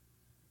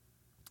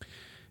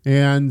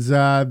 And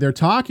they're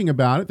talking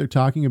about it. They're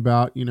talking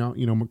about,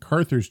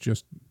 MacArthur's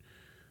just,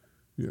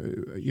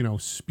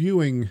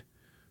 spewing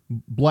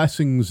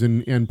blessings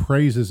and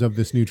praises of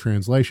this new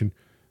translation.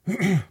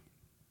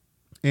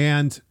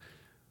 And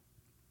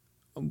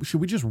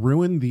should we just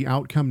ruin the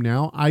outcome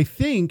now? I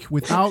think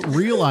without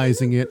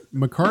realizing it,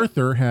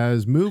 MacArthur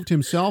has moved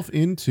himself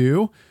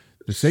into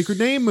the Sacred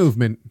Name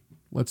movement.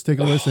 Let's take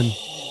a listen.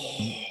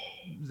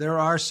 There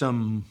are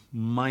some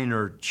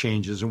minor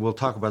changes, and we'll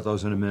talk about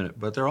those in a minute,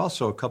 but there are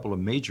also a couple of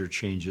major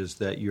changes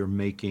that you're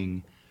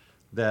making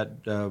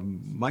that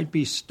might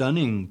be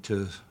stunning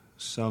to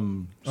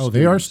some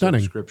they are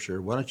stunning.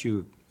 Scripture. Why don't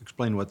you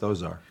explain what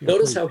those are?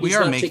 Notice how we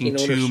are making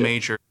two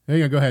major.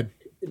 Yeah, go ahead.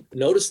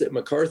 Notice that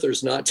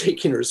MacArthur's not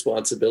taking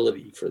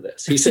responsibility for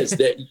this. He says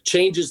that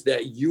changes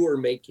that you are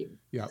making.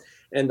 Yeah.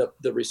 And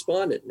the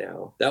respondent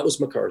now, that was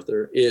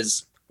MacArthur,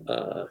 is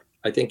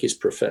I think he's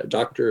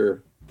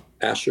Dr.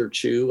 Asher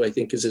Chu, I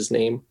think is his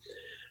name.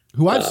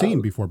 Who I've seen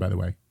before, by the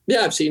way.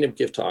 Yeah, I've seen him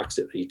give talks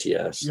at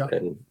ETS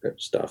and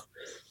stuff.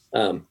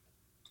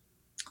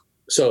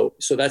 So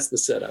that's the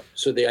setup.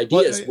 So the idea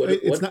is what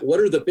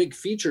are the big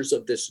features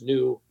of this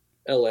new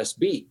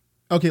LSB?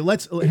 Okay,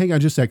 let's hang on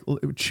just a sec.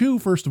 Chu,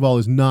 first of all,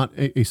 is not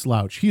a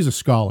slouch. He's a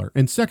scholar.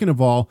 And second of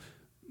all,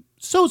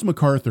 so is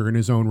MacArthur in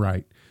his own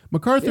right.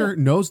 MacArthur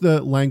knows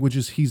the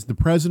languages. He's the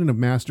president of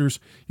Masters.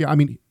 Yeah, I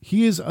mean,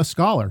 he is a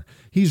scholar.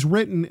 He's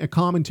written a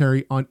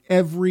commentary on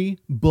every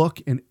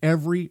book and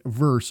every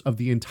verse of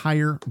the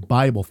entire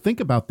Bible. Think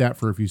about that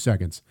for a few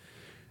seconds.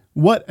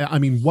 What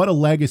a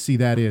legacy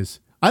that is.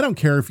 I don't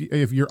care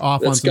if you're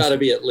off on. That's got to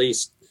be at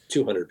least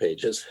 200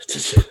 pages.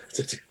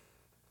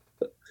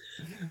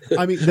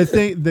 I mean, the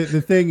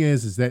thing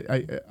is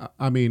that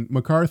I mean,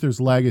 MacArthur's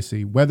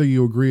legacy, whether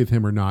you agree with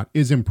him or not,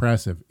 is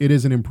impressive. It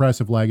is an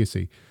impressive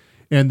legacy,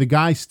 and the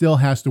guy still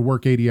has to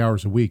work 80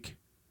 hours a week.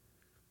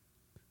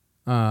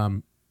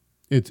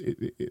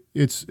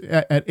 It's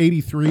at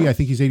 83. I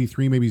think he's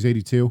 83, maybe he's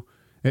 82.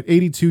 At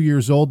 82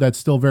 years old, that's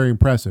still very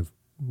impressive.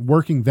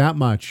 Working that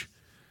much,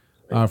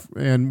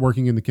 and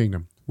working in the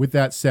kingdom. With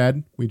that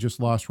said, we just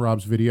lost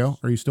Rob's video.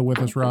 Are you still with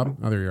us, Rob?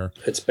 Oh, there you are.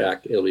 It's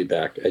back. It'll be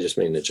back. I just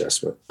made an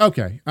adjustment.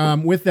 Okay.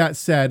 With that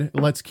said,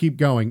 let's keep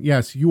going.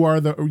 Yes, you are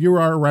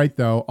right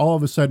though. All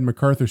of a sudden,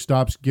 MacArthur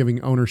stops giving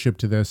ownership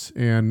to this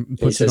and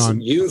puts it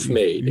on. You've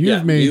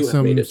made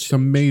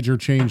some major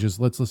changes.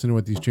 Let's listen to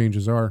what these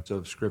changes are.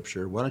 Of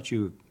Scripture. Why don't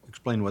you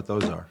explain what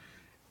those are?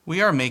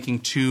 We are making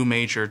two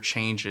major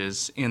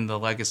changes in the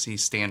Legacy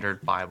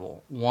Standard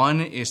Bible.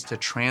 One is to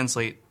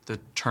translate the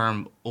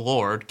term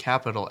Lord,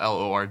 capital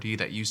L-O-R-D,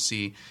 that you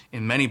see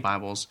in many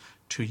Bibles,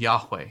 to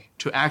Yahweh,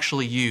 to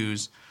actually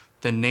use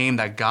the name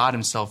that God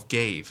himself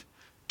gave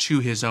to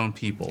his own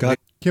people. God.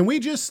 Can we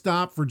just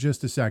stop for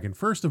just a second?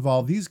 First of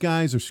all, these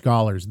guys are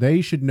scholars.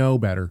 They should know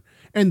better,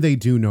 and they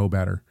do know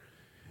better.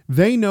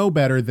 They know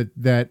better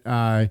that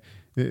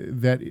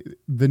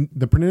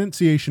the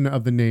pronunciation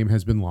of the name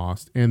has been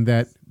lost, and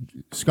that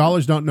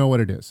scholars don't know what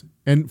it is.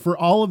 And for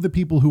all of the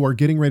people who are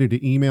getting ready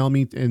to email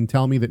me and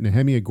tell me that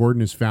Nehemiah Gordon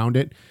has found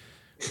it,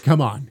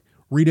 come on,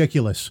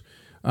 ridiculous.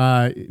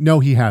 No,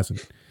 he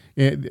hasn't.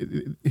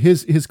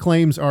 His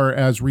claims are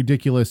as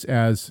ridiculous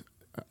as,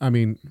 I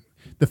mean,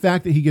 the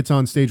fact that he gets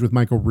on stage with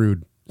Michael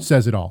Rood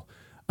says it all.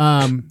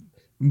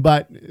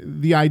 But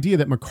the idea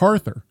that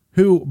MacArthur,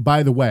 who,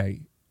 by the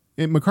way,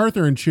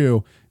 MacArthur and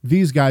Chu,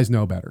 these guys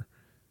know better.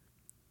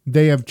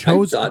 They have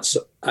chosen.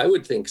 I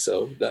would think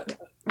so.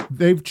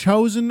 They've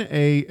chosen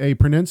a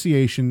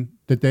pronunciation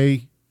that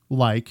they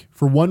like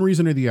for one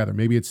reason or the other.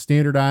 Maybe it's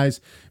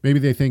standardized. Maybe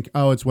they think,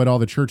 oh, it's what all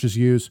the churches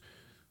use.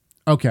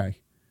 Okay.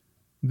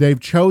 They've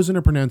chosen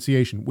a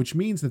pronunciation, which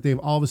means that they've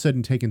all of a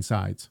sudden taken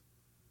sides.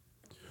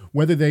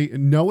 Whether they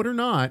know it or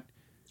not.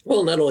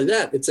 Well, not only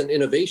that, it's an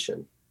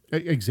innovation.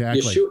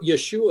 Exactly.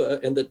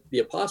 Yeshua and the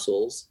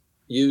apostles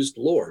used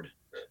Lord.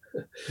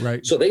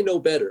 Right. So they know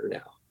better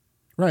now.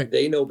 Right.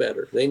 They know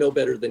better. They know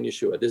better than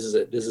Yeshua. This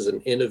is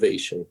an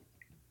innovation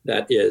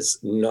that is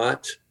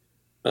not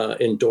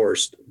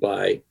endorsed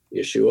by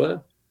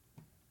Yeshua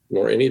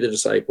nor any of the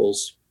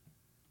disciples.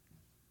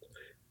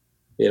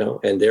 You know,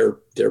 and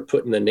they're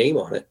putting the name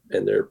on it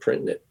and they're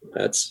printing it.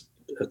 I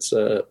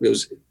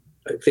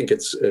think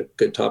it's a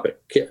good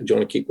topic. Do you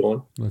want to keep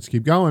going? Let's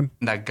keep going.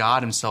 That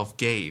God himself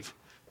gave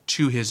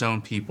to his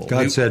own people.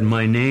 God said,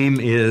 "My name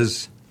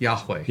is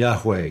Yahweh.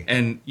 Yahweh.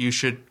 And you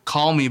should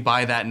call me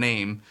by that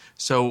name."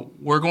 So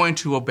we're going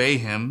to obey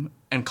him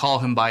and call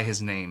him by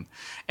his name.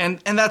 And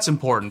that's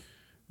important.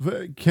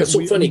 That's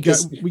so funny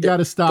because we got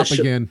to stop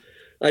again.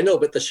 I know,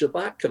 but the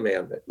Shabbat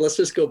commandment, let's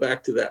just go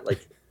back to that.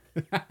 Like,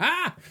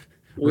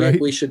 right?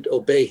 we should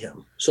obey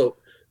him. So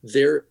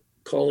they're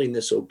calling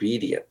this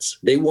obedience.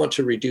 They want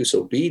to reduce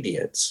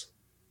obedience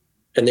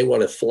and they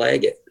want to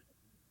flag it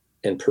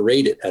and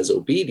parade it as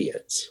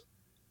obedience.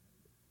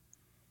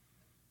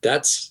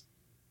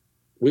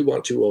 We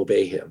want to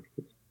obey him.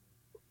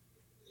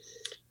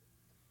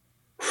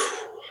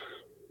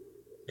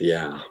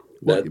 Yeah.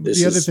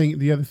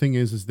 The other thing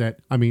is that,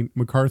 I mean,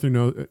 MacArthur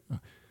knows,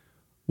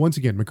 once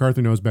again,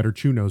 MacArthur knows better,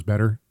 Chu knows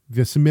better.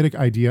 The Semitic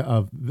idea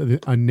of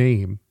a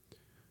name.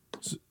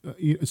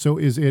 So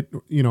is it,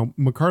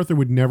 MacArthur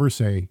would never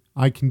say,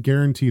 I can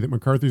guarantee that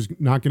MacArthur's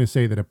not going to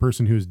say that a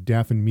person who's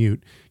deaf and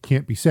mute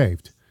can't be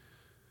saved.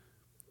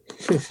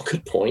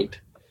 Good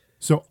point.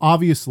 So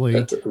obviously,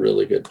 that's a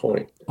really good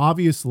point.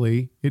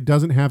 Obviously, it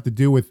doesn't have to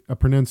do with a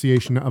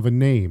pronunciation of a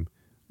name.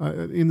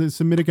 In the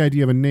Semitic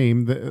idea of a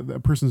name, the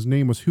person's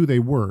name was who they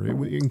were.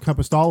 It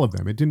encompassed all of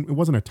them. It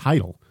wasn't a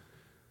title.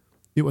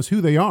 It was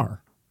who they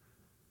are.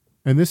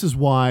 And this is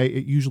why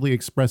it usually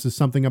expresses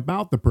something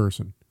about the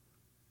person.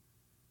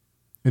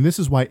 And this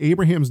is why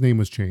Abraham's name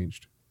was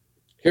changed.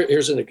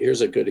 Here's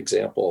a good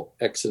example.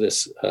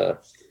 Exodus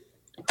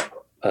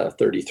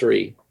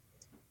 33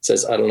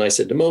 says, Adonai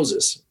said to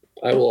Moses,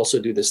 I will also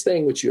do this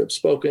thing which you have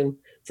spoken,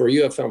 for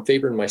you have found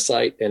favor in my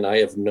sight, and I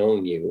have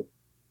known you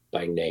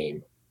by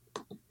name.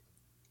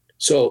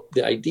 So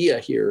the idea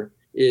here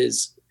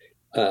is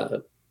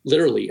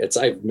literally, it's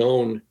I've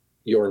known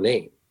your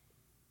name.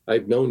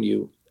 I've known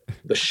you,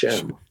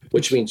 Bashem,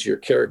 which means your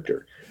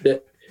character.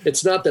 That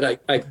it's not that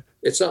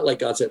it's not like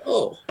God said,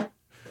 oh,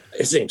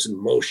 his name's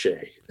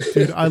Moshe.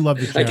 Dude, I love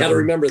the chat I got to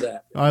room. remember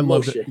that. I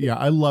love Moshe. it. Yeah,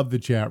 I love the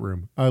chat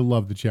room. I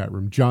love the chat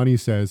room. Johnny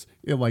says,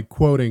 like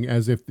quoting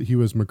as if he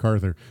was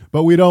MacArthur,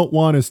 but we don't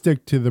want to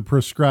stick to the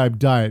prescribed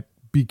diet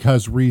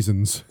because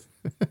reasons.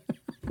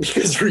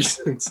 Because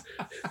reasons.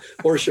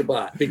 Or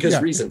Shabbat, because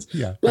reasons.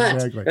 Yeah, but,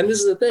 exactly. And this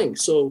is the thing.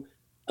 So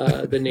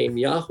the name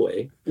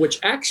Yahweh, which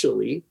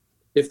actually,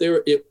 if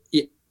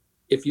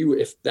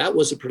that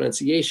was a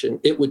pronunciation,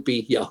 it would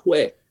be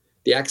Yahweh.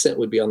 The accent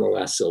would be on the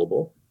last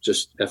syllable,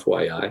 just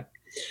FYI.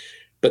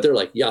 But they're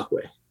like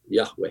Yahweh.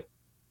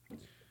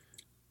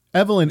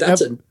 Evelyn,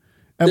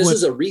 This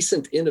is a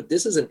recent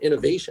this is an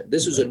innovation.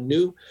 This is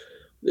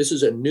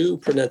a new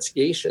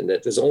pronunciation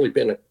that has only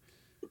been a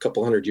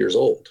couple hundred years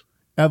old.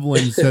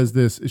 Evelyn says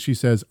this. She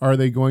says, "Are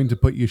they going to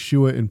put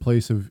Yeshua in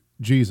place of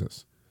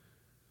Jesus?"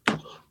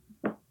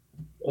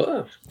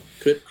 Oh,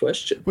 good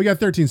question. We got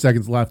 13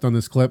 seconds left on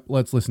this clip.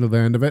 Let's listen to the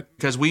end of it.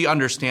 Because we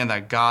understand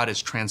that God is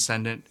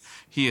transcendent.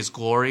 He is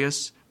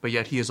glorious, but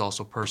yet he is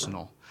also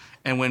personal.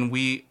 And when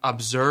we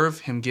observe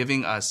him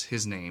giving us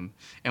his name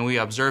and we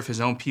observe his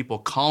own people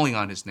calling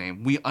on his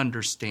name, we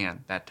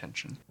understand that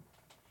tension.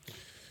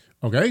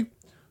 Okay.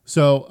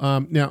 So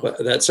now. Well,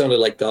 that sounded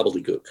like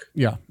gobbledygook.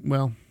 Yeah.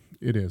 Well,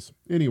 it is.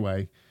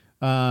 Anyway.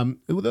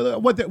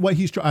 What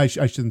he's I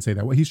shouldn't say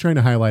that. What he's trying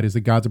to highlight is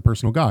that God's a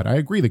personal God. I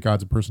agree that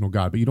God's a personal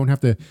God, but you don't have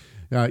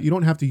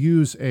to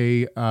use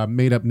a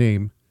made up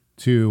name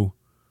to.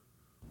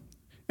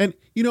 And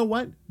you know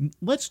what?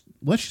 Let's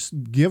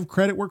just give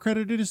credit where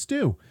credit is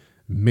due.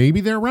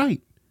 Maybe they're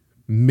right.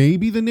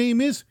 Maybe the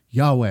name is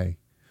Yahweh.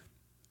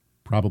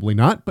 Probably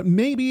not, but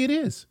maybe it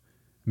is.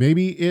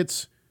 Maybe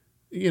it's,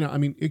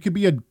 it could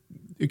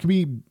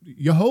be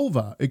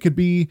Jehovah. It could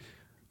be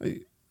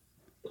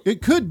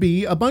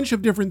a bunch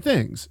of different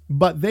things,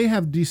 but they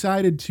have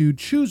decided to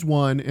choose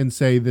one and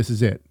say, this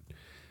is it.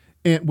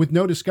 And with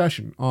no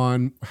discussion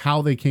on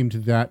how they came to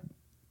that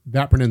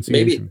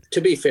pronunciation. Maybe,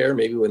 to be fair,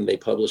 maybe when they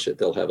publish it,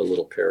 they'll have a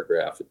little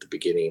paragraph at the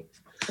beginning.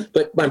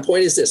 But my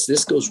point is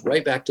this goes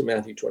right back to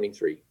Matthew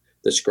 23.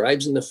 The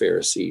scribes and the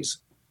Pharisees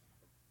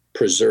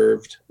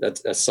preserved,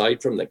 that's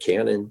aside from the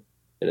canon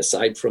and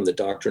aside from the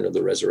doctrine of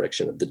the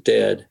resurrection of the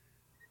dead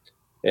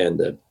and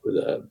the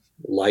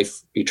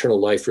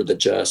eternal life for the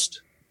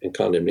just and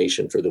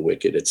condemnation for the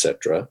wicked,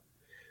 etc.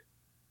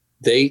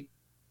 They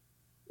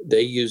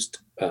used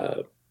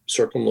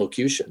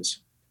circumlocutions.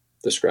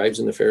 The scribes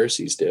and the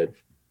Pharisees did.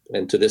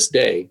 And to this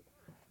day,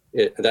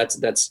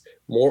 that's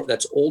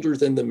older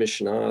than the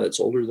Mishnah. That's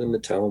older than the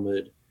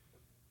Talmud.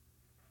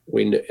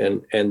 And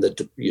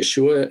the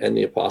Yeshua and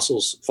the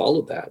apostles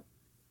followed that.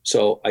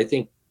 So I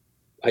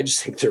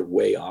just think they're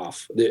way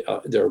off.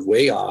 They're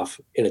way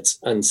off, and it's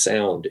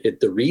unsound.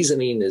 The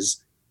reasoning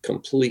is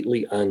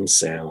completely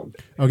unsound.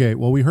 Okay,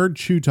 well, we heard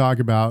Chu talk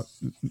about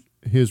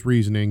his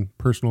reasoning,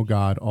 personal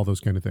God, all those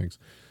kind of things.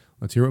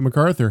 Let's hear what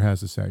MacArthur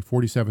has to say.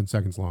 47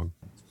 seconds long.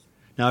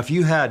 Now, if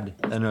you had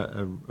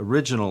an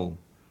original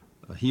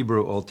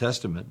Hebrew Old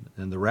Testament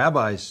and the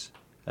rabbis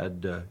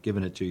had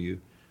given it to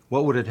you,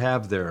 what would it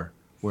have there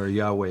where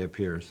Yahweh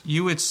appears?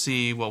 You would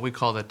see what we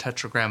call the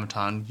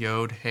Tetragrammaton,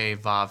 Yod, He,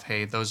 Vav,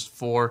 He, those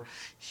 4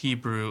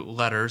 Hebrew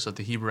letters of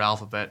the Hebrew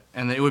alphabet,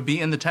 and it would be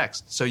in the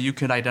text, so you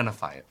could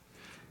identify it.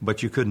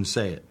 But you couldn't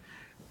say it.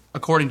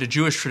 According to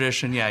Jewish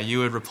tradition, yeah, you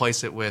would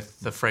replace it with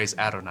the phrase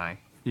Adonai.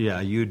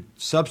 Yeah, you'd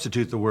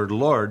substitute the word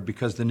Lord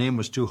because the name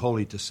was too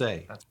holy to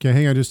say. Okay,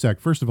 hang on just a sec.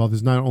 First of all, this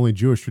is not only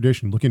Jewish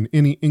tradition. Look in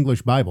any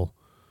English Bible.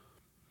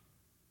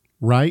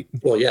 Right?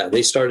 Well, yeah,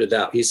 they started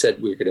out. He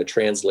said we're going to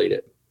translate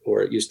it,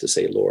 or it used to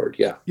say Lord.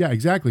 Yeah. Yeah,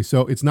 exactly.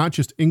 So it's not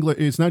just English.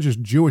 It's not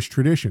just Jewish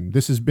tradition.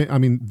 This has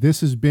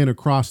been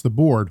across the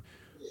board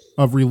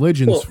of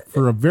religions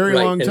for a very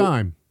long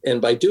time. And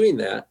by doing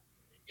that,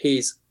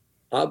 he's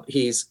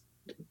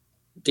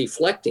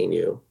deflecting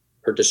you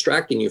or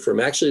distracting you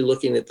from actually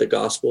looking at the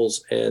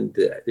Gospels and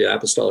the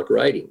apostolic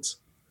writings,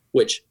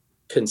 which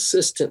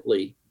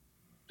consistently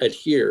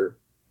adhere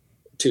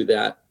to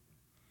that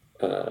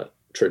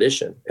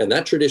tradition. And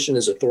that tradition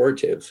is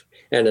authoritative.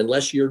 And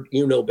unless you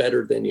know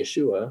better than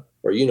Yeshua,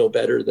 or you know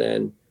better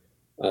than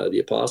the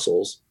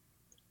apostles,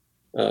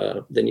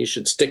 then you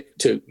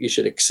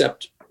should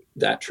accept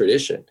that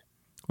tradition.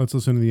 Let's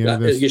listen to the end of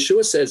this.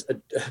 Yeshua says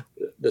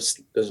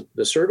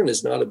the servant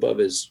is not above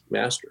his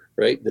master,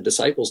 right? The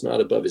disciple's not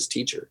above his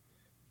teacher.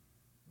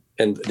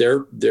 And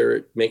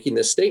they're making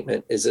this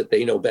statement is that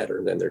they know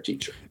better than their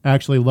teacher.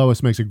 Actually,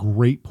 Lois makes a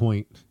great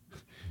point.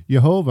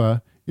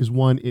 Jehovah is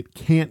one it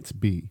can't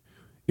be.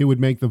 It would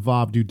make the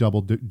Vav do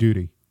double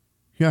duty.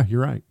 Yeah,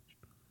 you're right.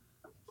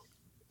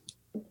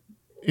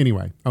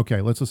 Anyway,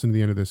 okay, let's listen to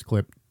the end of this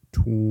clip.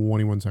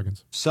 21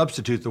 seconds.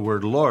 Substitute the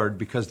word Lord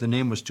because the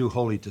name was too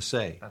holy to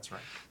say. That's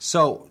right.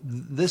 So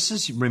this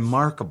is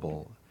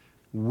remarkable.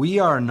 We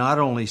are not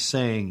only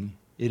saying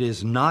it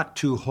is not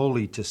too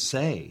holy to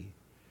say,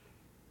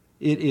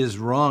 it is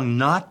wrong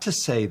not to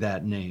say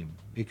that name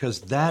because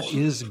that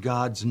is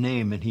God's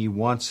name and he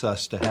wants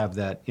us to have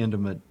that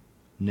intimate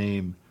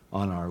name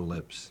on our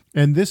lips.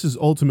 And this is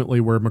ultimately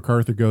where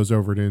MacArthur goes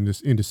over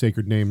into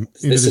sacred name.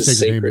 This is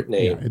sacred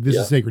name. Yeah, this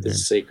is sacred name.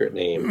 Sacred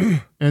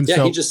name. And yeah,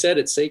 so, he just said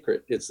it's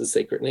sacred. It's the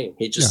sacred name.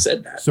 He just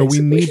said that. So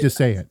basically. We need to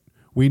say it.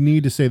 We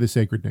need to say the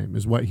sacred name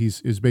is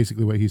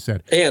basically what he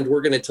said. And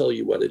we're going to tell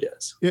you what it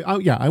is.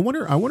 I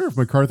wonder if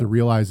MacArthur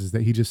realizes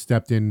that he just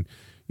stepped in.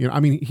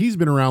 He's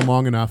been around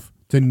long enough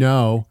to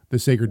know the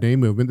sacred name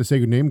movement. The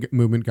sacred name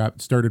movement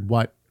got started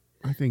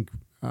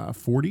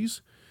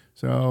 40s.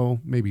 So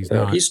maybe he's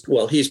not.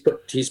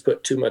 He's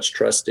put too much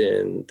trust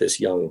in this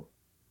young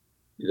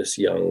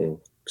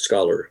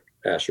scholar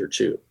Asher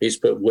Chu. He's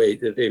put way.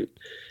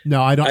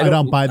 No, I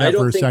don't buy that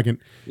for a second.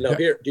 No,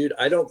 here, dude,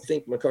 I don't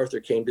think MacArthur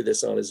came to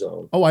this on his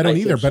own. Oh, I don't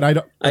either. But I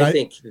don't. I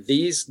think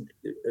these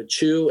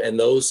Chu and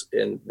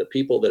the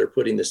people that are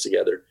putting this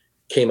together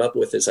came up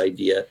with this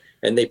idea,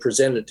 and they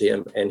presented it to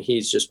him, and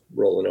he's just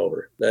rolling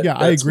over.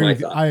 I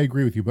agree. I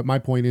agree with you. But my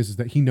point is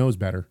that he knows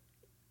better.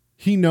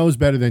 He knows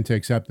better than to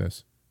accept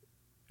this.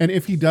 And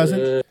if he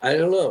doesn't, I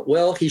don't know.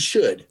 Well, he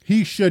should.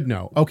 He should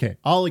know. Okay,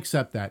 I'll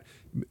accept that.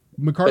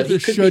 MacArthur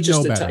should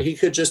know better. He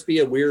could just be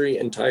a weary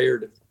and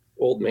tired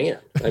old man.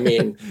 I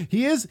mean,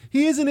 he is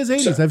in his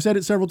 80s. I've said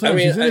it several times.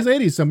 He's in his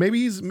 80s, so maybe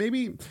he's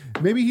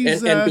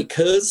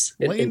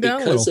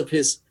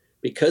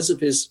because of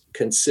his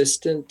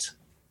consistent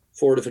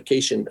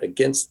fortification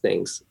against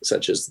things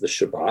such as the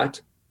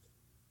Shabbat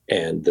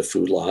and the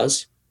food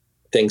laws,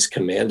 things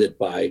commanded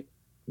by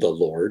the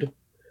Lord.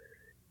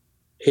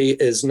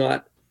 His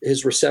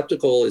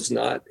receptacle is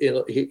not,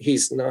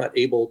 he's not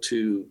able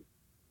to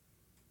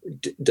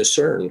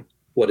discern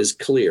what is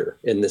clear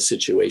in this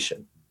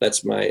situation.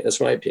 That's my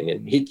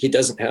opinion. He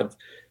doesn't have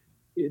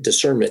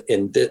discernment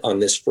on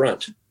this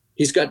front.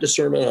 He's got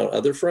discernment on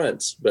other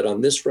fronts, but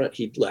on this front,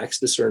 he lacks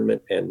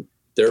discernment, and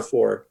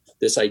therefore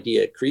this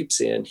idea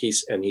creeps in. He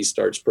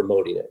starts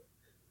promoting it.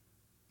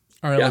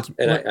 All right,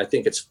 I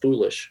think it's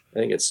foolish. I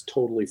think it's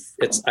totally.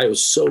 I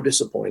was so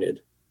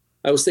disappointed.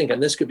 I was thinking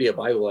this could be a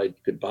Bible I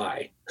could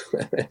buy.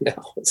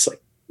 Now it's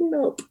like,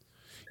 nope.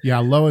 Yeah,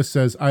 Lois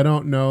says, I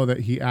don't know that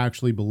he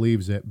actually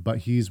believes it, but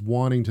he's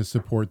wanting to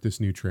support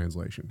this new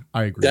translation.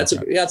 I agree. That's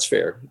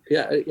fair.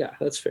 Yeah,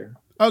 that's fair.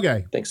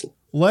 Okay. Thanks.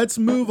 Let's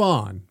move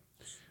on.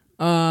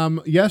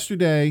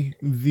 Yesterday,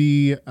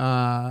 the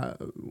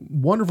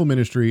wonderful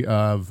ministry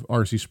of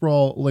R.C.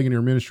 Sproul,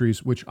 Ligonier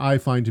Ministries, which I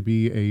find to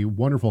be a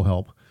wonderful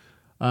help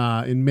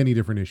in many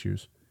different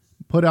issues,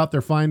 put out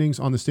their findings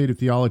on the state of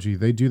theology.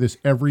 They do this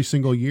every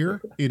single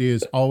year. It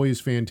is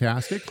always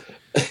fantastic.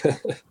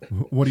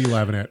 What are you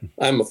laughing at?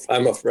 I'm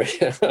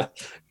afraid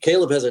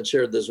Caleb hasn't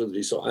shared this with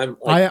me, so I've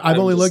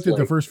only looked at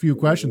the first few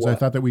questions. What? I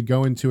thought that we'd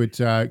go into it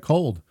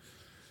cold.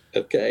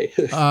 Okay.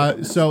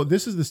 So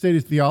this is the state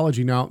of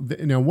theology. Now,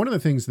 one of the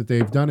things that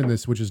they've done in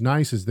this, which is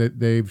nice, is that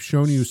they've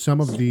shown you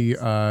some of the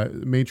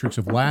matrix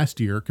of last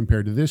year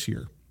compared to this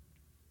year.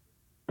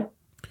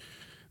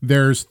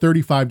 There's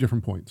 35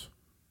 different points.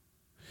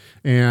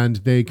 And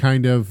they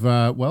kind of,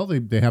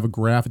 they have a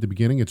graph at the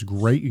beginning. It's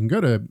great. You can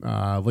go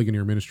to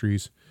Ligonier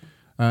Ministries.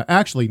 Go to,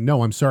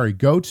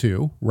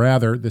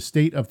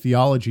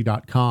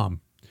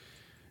 thestateoftheology.com.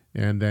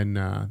 And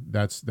then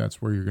that's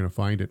where you're going to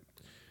find it.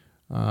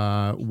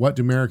 What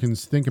do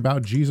Americans think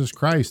about Jesus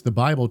Christ? The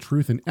Bible,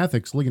 Truth, and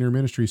Ethics. Ligonier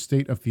Ministries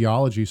State of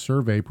Theology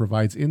Survey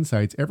provides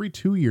insights every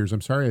 2 years. I'm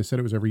sorry I said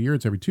it was every year.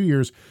 It's every 2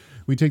 years.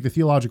 We take the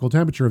theological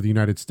temperature of the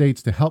United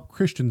States to help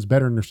Christians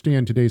better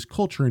understand today's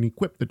culture and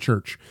equip the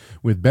church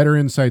with better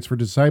insights for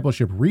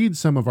discipleship. Read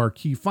some of our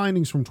key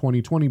findings from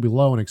 2020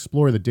 below and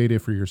explore the data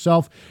for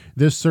yourself.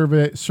 This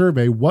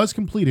survey was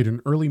completed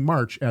in early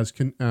March as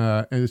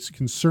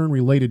concern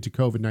related to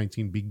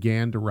COVID-19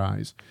 began to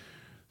rise.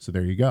 So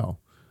there you go.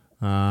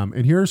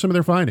 And here are some of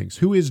their findings.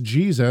 Who is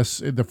Jesus?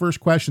 The first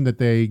question that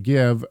they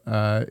give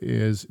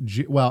is,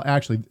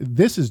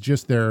 this is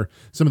just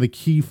some of the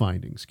key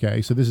findings,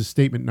 okay? So this is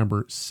statement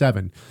number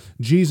 7.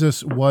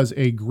 Jesus was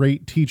a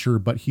great teacher,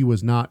 but he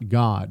was not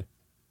God.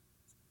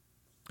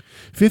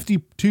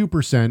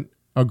 52%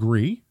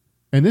 agree,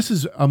 and this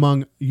is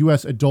among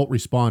U.S. adult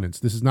respondents.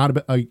 This is not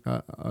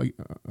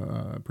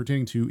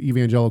pertaining to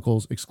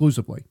evangelicals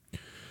exclusively.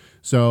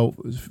 So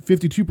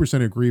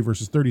 52% agree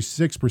versus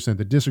 36%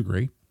 that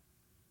disagree.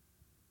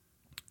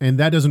 And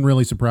that doesn't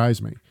really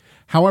surprise me.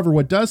 However,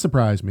 what does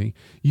surprise me,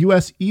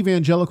 U.S.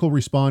 evangelical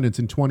respondents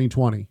in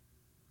 2020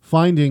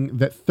 finding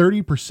that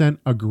 30%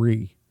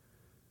 agree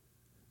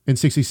and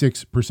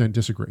 66%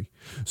 disagree.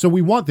 So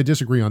we want the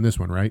disagree on this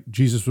one, right?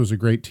 Jesus was a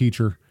great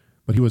teacher,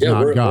 but he was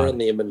not God. We're in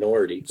the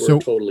minority. We're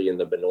totally in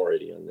the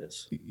minority on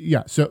this.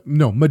 Yeah. So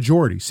no,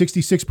 majority,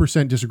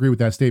 66% disagree with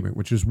that statement,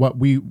 which is what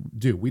we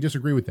do. We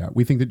disagree with that.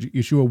 We think that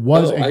Yeshua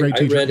was a great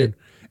teacher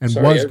and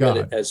was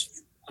God.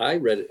 I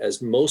read it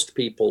as most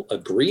people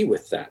agree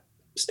with that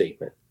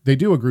statement. They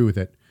do agree with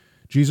it.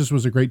 Jesus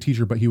was a great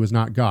teacher, but he was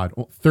not God.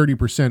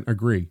 30%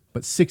 agree,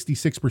 but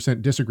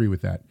 66% disagree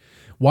with that.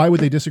 Why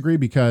would they disagree?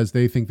 Because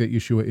they think that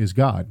Yeshua is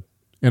God.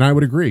 And I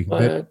would agree.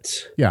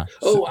 Yeah.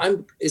 Oh,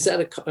 am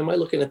I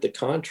looking at the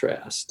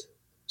contrast?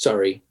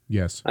 Sorry.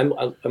 Yes. I'm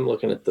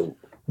looking at the...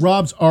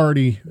 Rob's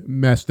already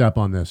messed up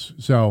on this,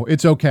 so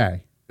it's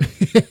okay.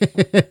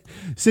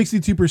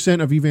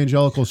 62% of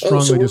evangelicals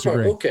strongly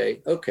disagree.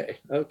 Okay.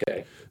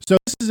 So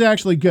this is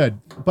actually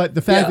good, but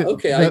the fact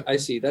I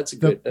see. That's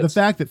good. The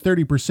fact that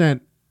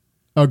 30%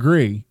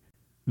 agree,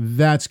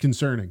 that's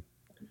concerning.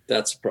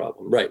 That's a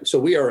problem, right? So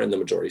we are in the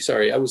majority.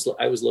 Sorry, I was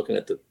looking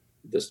at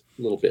this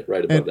little bit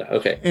right above that.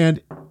 Okay,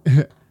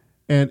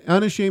 and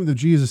Unashamed of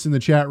Jesus in the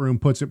chat room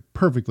puts it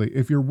perfectly.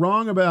 If you're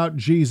wrong about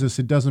Jesus,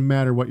 it doesn't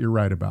matter what you're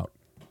right about.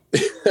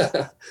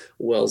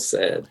 Well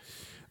said.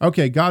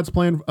 Okay, God's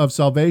plan of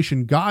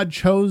salvation. God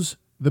chose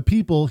the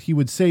people he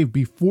would save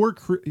before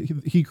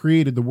he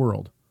created the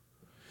world.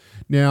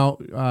 Now,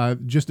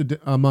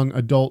 among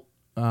adult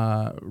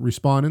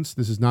respondents,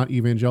 this is not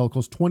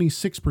evangelicals,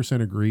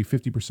 26% agree,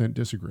 50%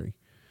 disagree.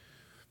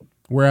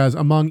 Whereas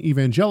among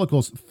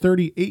evangelicals,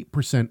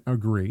 38%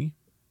 agree.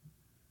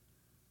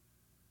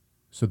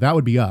 So that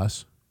would be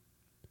us,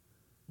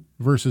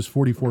 versus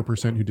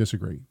 44% who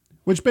disagree,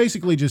 which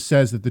basically just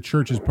says that the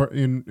church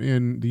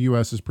in the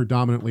U.S. is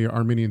predominantly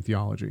Arminian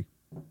theology.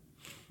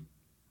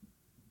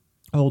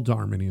 Old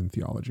Arminian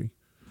theology,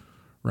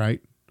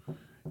 right?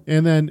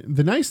 And then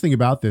the nice thing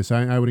about this,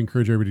 I would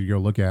encourage everybody to go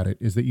look at it,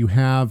 is that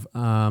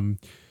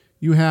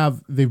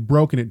they've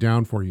broken it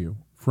down for you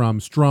from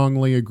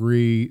strongly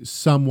agree,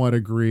 somewhat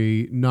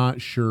agree,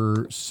 not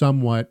sure,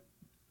 somewhat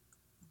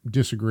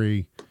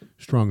disagree,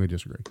 strongly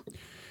disagree.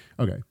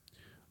 Okay.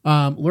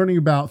 Learning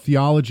about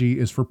theology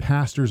is for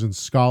pastors and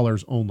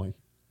scholars only.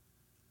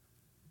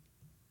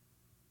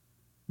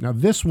 Now,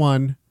 this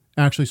one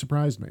actually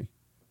surprised me.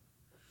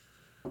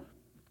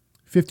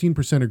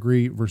 15%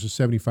 agree versus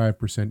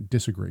 75%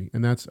 disagree,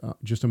 and that's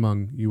just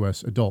among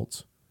U.S.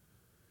 adults.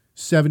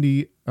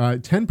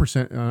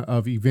 10%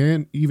 of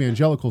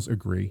evangelicals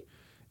agree,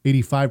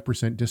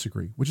 85%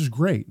 disagree, which is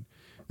great.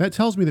 That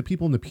tells me that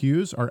people in the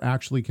pews are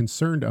actually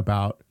concerned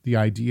about the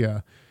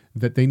idea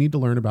that they need to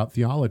learn about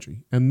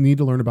theology and need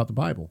to learn about the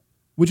Bible,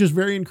 which is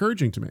very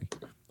encouraging to me.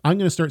 I'm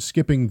going to start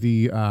skipping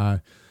the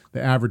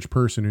average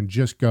person and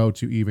just go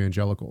to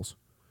evangelicals.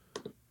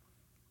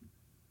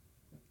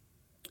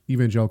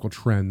 Evangelical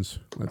trends.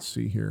 Let's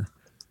see here.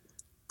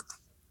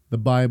 The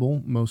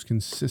Bible, most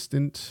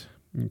consistent.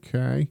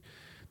 Okay.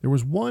 There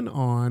was one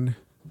on,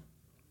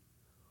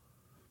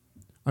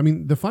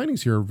 the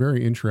findings here are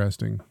very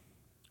interesting.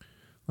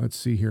 Let's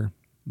see here.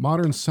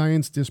 Modern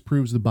science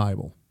disproves the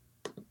Bible.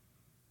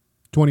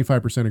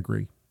 25%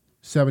 agree.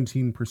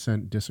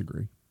 17%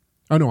 disagree.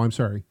 Oh, no, I'm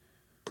sorry.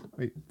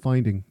 Wait,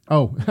 finding.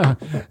 Oh,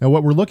 now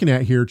what we're looking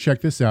at here,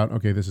 check this out.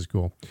 Okay, this is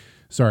cool.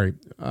 Sorry,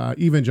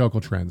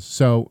 evangelical trends.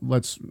 So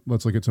let's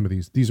look at some of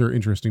these. These are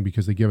interesting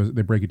because they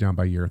break it down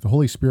by year. The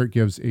Holy Spirit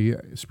gives a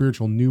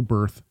spiritual new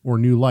birth or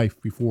new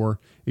life before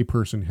a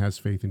person has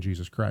faith in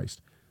Jesus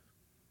Christ.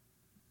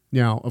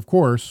 Now, of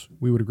course,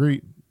 we would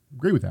agree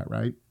with that,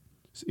 right?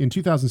 In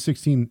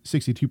 2016,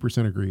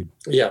 62% agreed.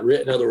 Yeah,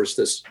 in other words,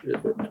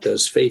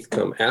 does faith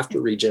come after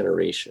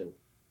regeneration,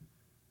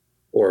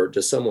 or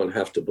does someone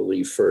have to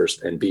believe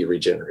first and be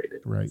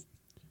regenerated? Right.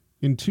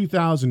 In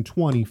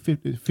 2020,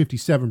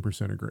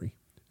 57% agree,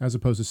 as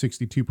opposed to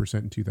 62%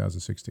 in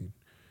 2016.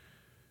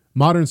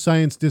 Modern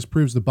science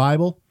disproves the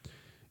Bible.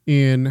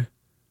 And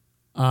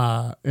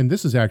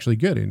this is actually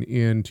good.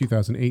 In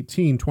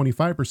 2018,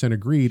 25%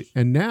 agreed,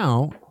 and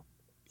now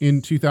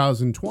in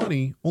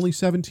 2020, only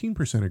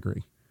 17%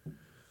 agree.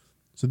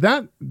 So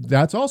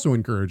that's also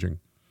encouraging.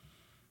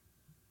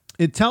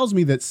 It tells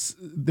me that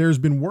there's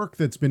been work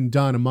that's been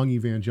done among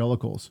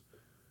evangelicals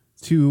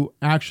to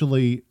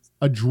actually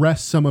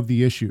address some of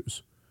the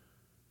issues.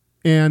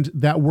 And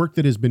that work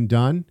that has been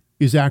done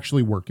is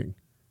actually working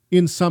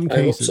in some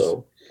cases. I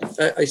hope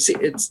so. I see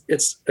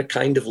it's a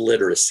kind of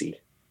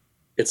literacy.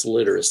 It's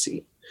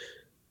literacy.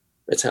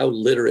 It's how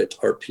literate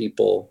are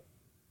people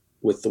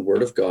with the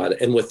Word of God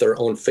and with their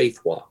own faith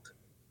walk.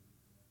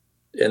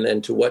 And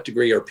then to what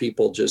degree are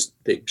people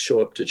they show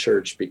up to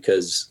church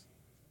because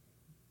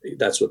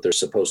that's what they're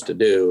supposed to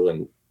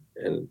do,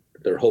 and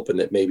they're hoping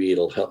that maybe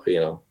it'll help,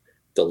 they'll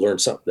learn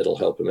something that'll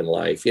help them in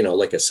life,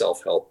 like a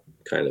self-help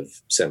kind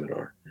of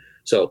seminar.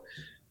 So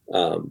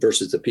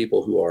versus the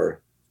people who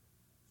are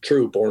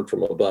true, born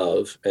from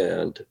above,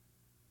 and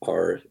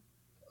are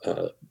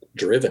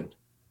driven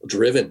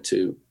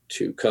to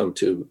come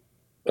to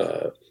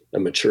a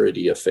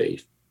maturity of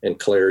faith and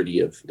clarity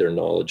of their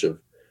knowledge of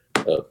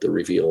the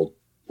revealed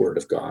Word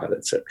of God,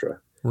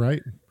 etc.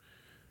 Right.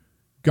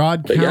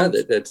 God counts. But yeah,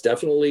 that's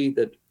definitely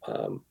that.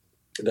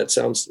 That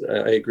sounds.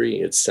 I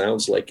agree. It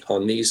sounds like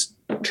on these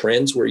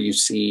trends where you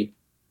see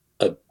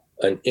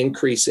an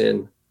increase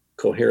in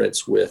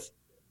coherence with,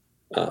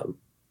 the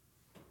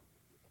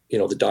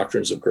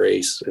doctrines of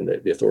grace and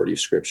the authority of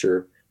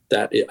Scripture.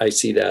 That I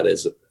see that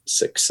as a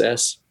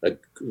success.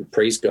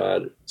 Praise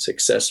God,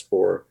 success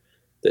for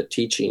the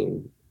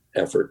teaching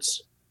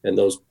efforts and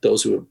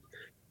those who have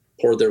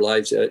poured their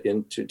lives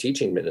into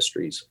teaching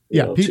ministries.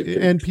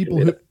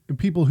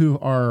 People who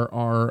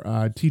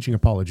are teaching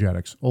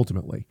apologetics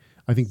ultimately.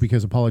 I think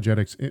because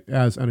apologetics,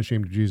 as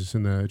Unashamed of Jesus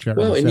in the chat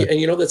room. Well,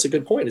 and that's a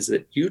good point. Is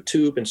that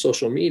YouTube and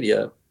social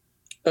media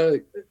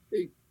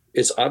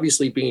is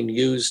obviously being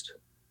used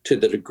to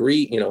the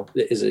degree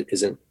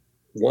isn't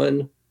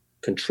one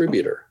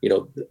contributor.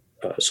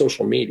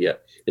 Social media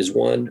is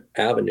one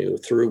avenue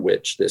through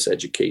which this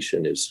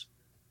education is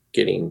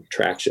getting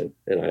traction,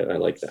 and I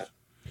like that.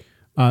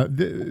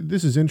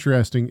 This is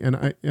interesting,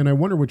 and I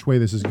wonder which way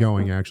this is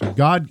going. Actually,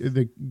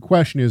 the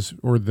question is,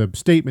 or the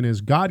statement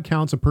is, God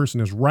counts a person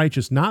as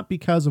righteous not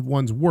because of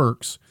one's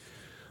works,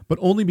 but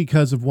only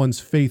because of one's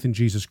faith in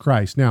Jesus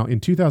Christ. Now, in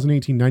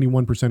 2018,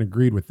 91%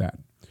 agreed with that.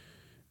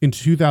 In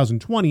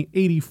 2020,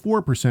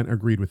 84%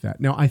 agreed with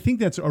that. Now, I think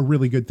that's a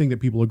really good thing that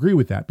people agree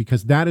with that,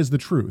 because that is the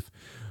truth.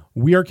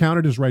 We are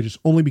counted as righteous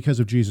only because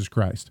of Jesus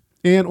Christ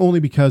and only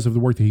because of the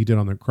work that he did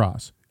on the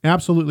cross.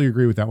 Absolutely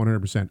agree with that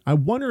 100%. I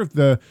wonder if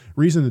the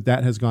reason that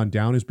that has gone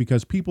down is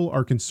because people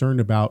are concerned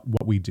about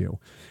what we do.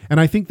 And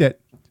I think that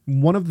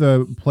one of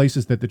the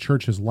places that the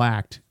church has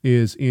lacked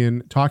is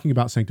in talking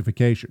about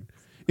sanctification.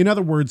 In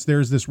other words,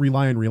 there's this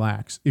rely and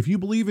relax. If you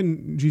believe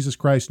in Jesus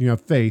Christ and you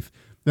have faith,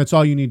 that's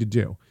all you need to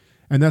do.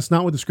 And that's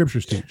not what the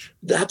scriptures teach.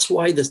 That's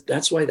why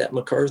that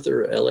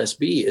MacArthur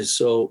LSB is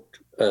so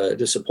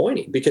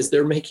disappointing, because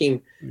they're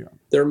making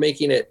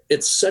it,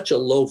 it's such a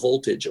low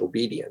voltage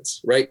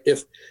obedience, right?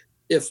 If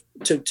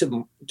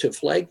to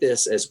flag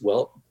this as,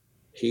 well,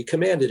 he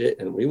commanded it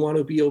and we want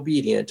to be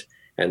obedient,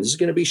 and this is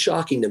going to be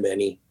shocking to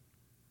many,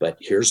 but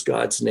here's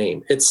God's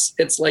name.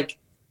 It's like,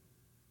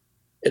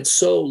 it's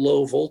so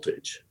low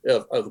voltage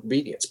of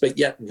obedience, but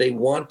yet they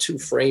want to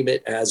frame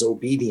it as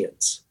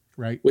obedience,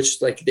 right?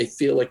 Which, like, they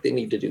feel like they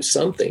need to do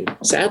something.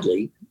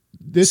 Sadly,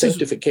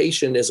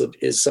 sanctification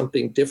is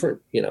something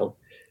different, you know.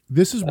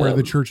 This is where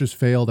the church has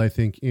failed, I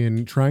think,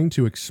 in trying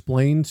to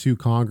explain to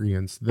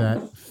congregants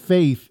that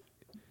faith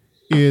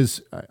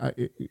is,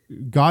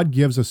 God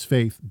gives us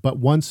faith, but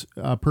once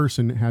a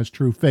person has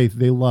true faith,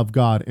 they love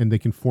God and they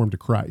conform to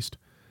Christ.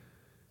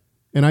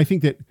 And I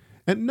think that,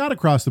 and not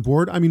across the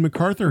board. I mean,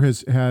 MacArthur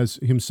has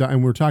himself,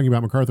 and we're talking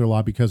about MacArthur a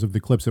lot because of the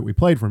clips that we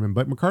played from him,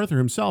 but MacArthur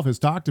himself has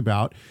talked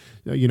about,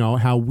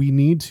 how we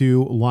need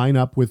to line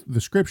up with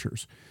the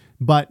scriptures.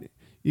 But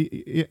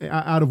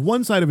out of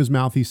one side of his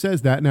mouth, he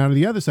says that, and out of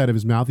the other side of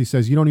his mouth, he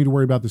says, you don't need to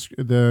worry about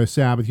the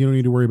Sabbath, you don't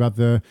need to worry about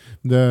the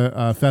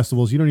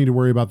festivals, you don't need to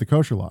worry about the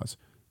kosher laws.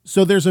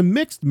 So there's a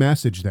mixed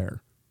message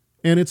there,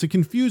 and it's a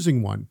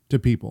confusing one to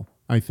people,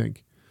 I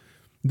think.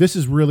 This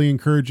is really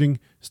encouraging.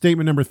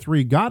 Statement number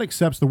 3, God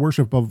accepts the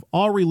worship of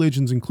all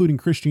religions, including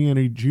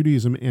Christianity,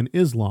 Judaism, and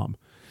Islam.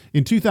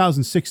 In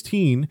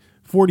 2016,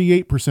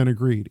 48%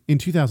 agreed. In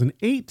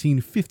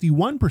 2018,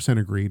 51%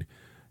 agreed.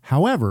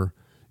 However,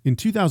 in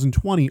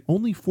 2020,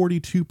 only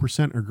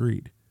 42%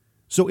 agreed.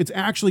 So it's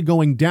actually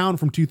going down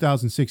from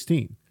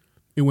 2016.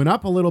 It went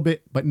up a little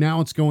bit, but now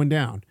it's going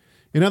down.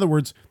 In other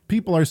words,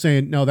 people are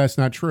saying, no, that's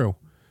not true.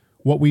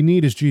 What we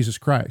need is Jesus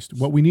Christ.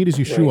 What we need is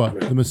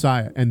Yeshua, the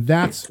Messiah. And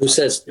that's... Who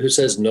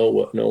says no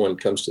one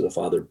comes to the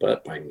Father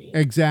but by me.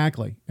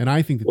 Exactly. And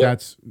I think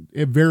that's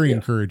very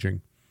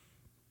encouraging.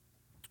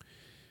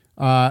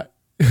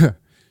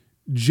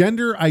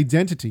 Gender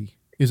identity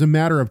is a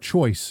matter of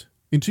choice.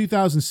 In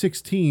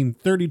 2016,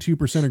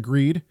 32%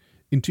 agreed.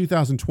 In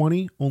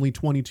 2020, only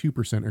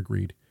 22%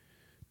 agreed.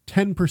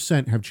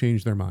 10% have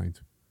changed their mind.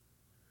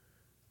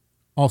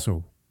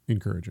 Also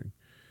encouraging.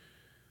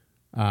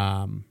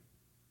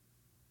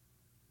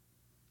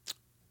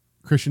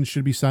 Christians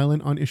should be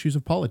silent on issues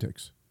of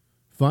politics.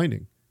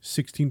 Finding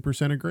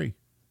 16% agree.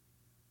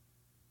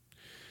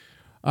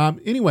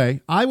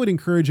 Anyway, I would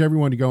encourage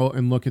everyone to go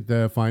and look at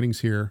the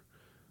findings here.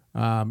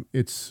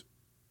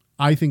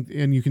 I think,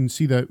 and you can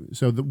see the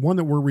one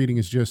that we're reading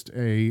is just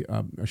a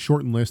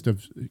shortened list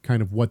of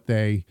kind of what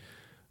they,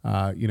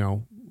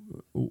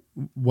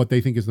 what they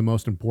think is the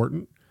most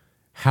important.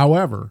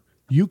 However,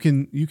 you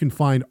can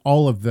find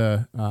all of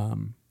the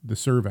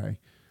survey,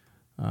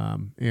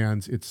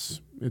 and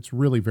it's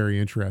really very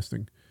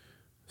interesting.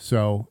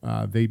 So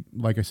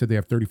like I said, they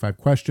have 35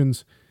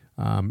 questions,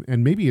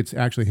 and maybe it's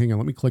actually, hang on,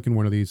 let me click in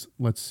one of these.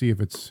 Let's see if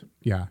it's,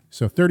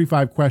 so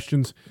 35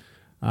 questions.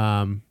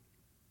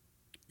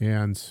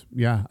 And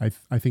I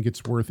think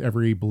it's worth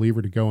every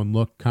believer to go and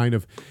look kind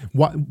of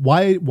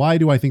why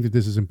do I think that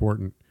this is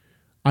important?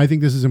 I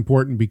think this is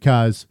important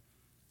because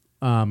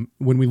when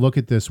we look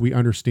at this, we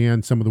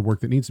understand some of the work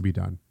that needs to be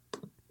done.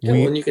 Yeah,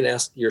 and you can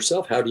ask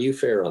yourself, how do you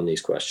fare on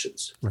these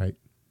questions? Right.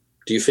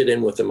 Do you fit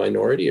in with the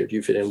minority or do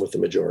you fit in with the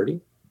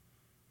majority?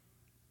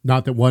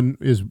 Not that one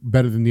is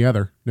better than the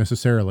other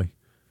necessarily.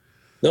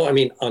 No, I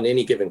mean on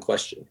any given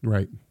question.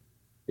 Right.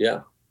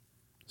 Yeah.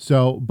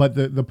 So, but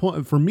the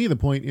point for me, the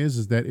point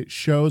is that it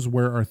shows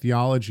where our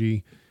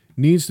theology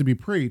needs to be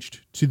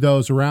preached to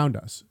those around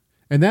us.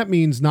 And that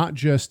means not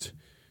just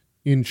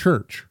in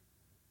church.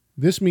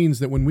 This means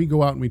that when we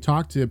go out and we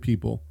talk to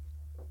people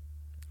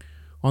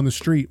on the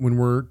street, when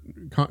we're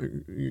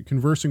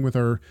conversing with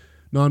our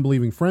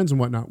non-believing friends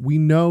and whatnot, we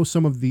know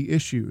some of the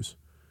issues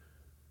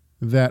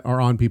that are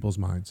on people's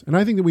minds. And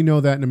I think that we know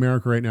that in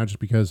America right now just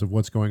because of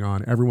what's going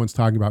on. Everyone's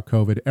talking about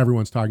COVID.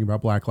 Everyone's talking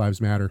about Black Lives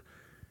Matter.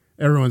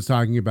 Everyone's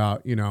talking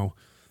about,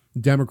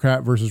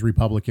 Democrat versus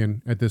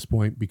Republican at this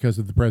point because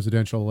of the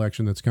presidential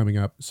election that's coming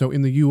up. So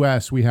in the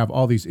U.S., we have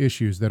all these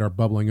issues that are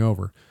bubbling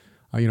over.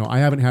 I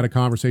haven't had a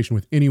conversation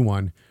with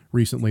anyone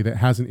recently that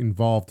hasn't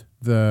involved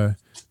the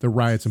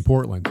riots in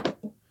Portland.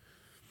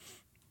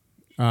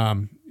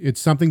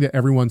 It's something that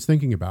everyone's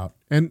thinking about.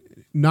 And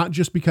not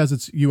just because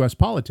it's U.S.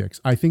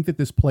 politics. I think that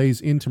this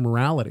plays into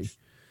morality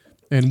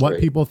and what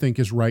people think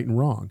is right and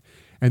wrong.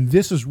 And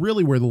this is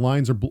really where the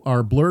lines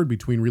are blurred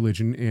between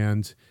religion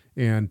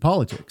and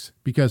politics.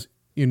 Because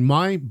in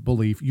my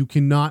belief, you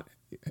cannot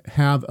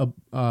have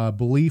a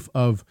belief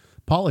of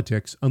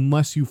politics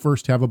unless you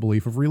first have a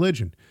belief of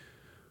religion.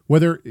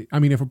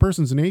 If a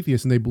person's an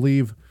atheist and they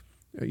believe,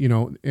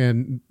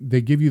 and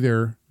they give you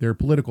their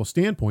political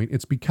standpoint,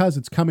 it's because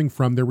it's coming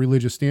from their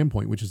religious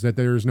standpoint, which is that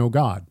there is no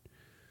God.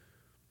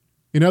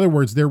 In other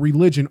words, their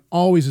religion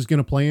always is going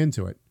to play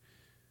into it.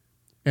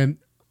 And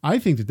I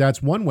think that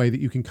that's one way that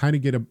you can kind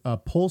of get a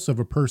pulse of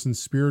a person's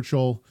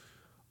spiritual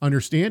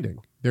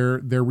understanding,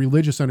 their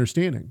religious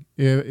understanding,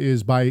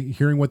 is by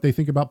hearing what they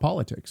think about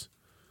politics.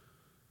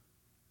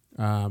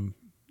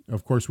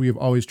 Of course, we have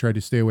always tried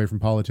to stay away from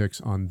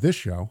politics on this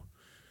show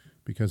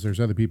because there's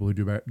other people who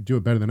do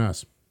it better than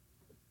us.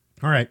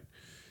 All right.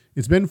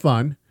 It's been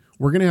fun.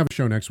 We're going to have a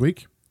show next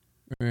week.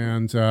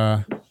 And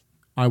I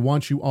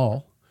want you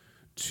all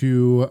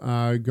to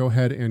go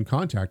ahead and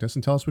contact us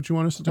and tell us what you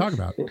want us to talk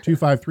about.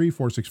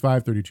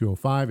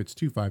 253-465-3205. It's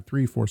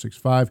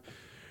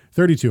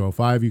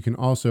 253-465-3205. You can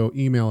also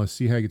email us,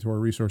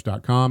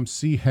 chegg@torahresource.com,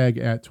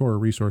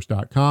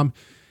 chegg@torahresource.com.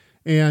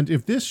 And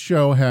if this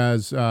show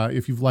has,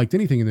 if you've liked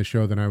anything in this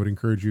show, then I would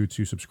encourage you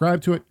to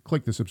subscribe to it.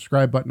 Click the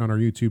subscribe button on our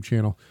YouTube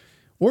channel,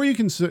 or you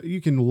can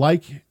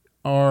like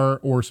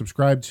or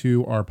subscribe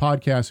to our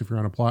podcast. If you're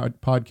on a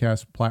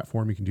podcast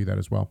platform, you can do that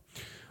as well.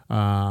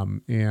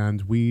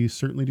 And we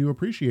certainly do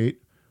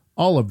appreciate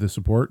all of the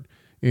support.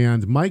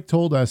 And Mike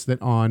told us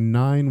that on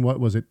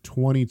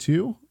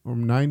 22 or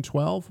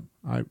 9/12,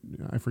 I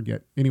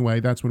forget. Anyway,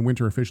 that's when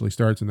winter officially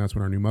starts, and that's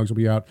when our new mugs will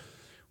be out.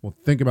 We'll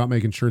think about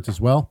making shirts as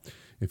well.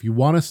 If you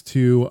want us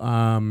to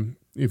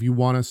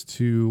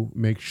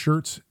make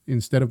shirts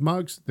instead of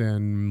mugs,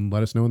 then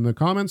let us know in the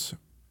comments.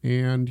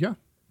 And yeah,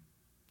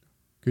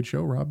 good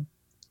show, Rob.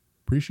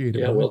 Appreciate it.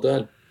 Yeah, well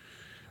done.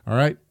 All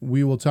right,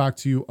 we will talk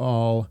to you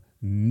all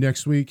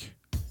next week.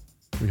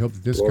 We hope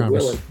that this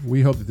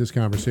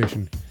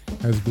conversation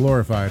has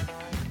glorified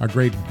our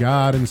great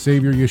God and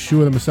Savior,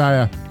 Yeshua the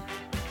Messiah.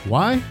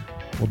 Why?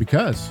 Well,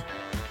 because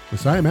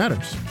Messiah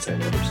matters. Messiah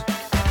matters.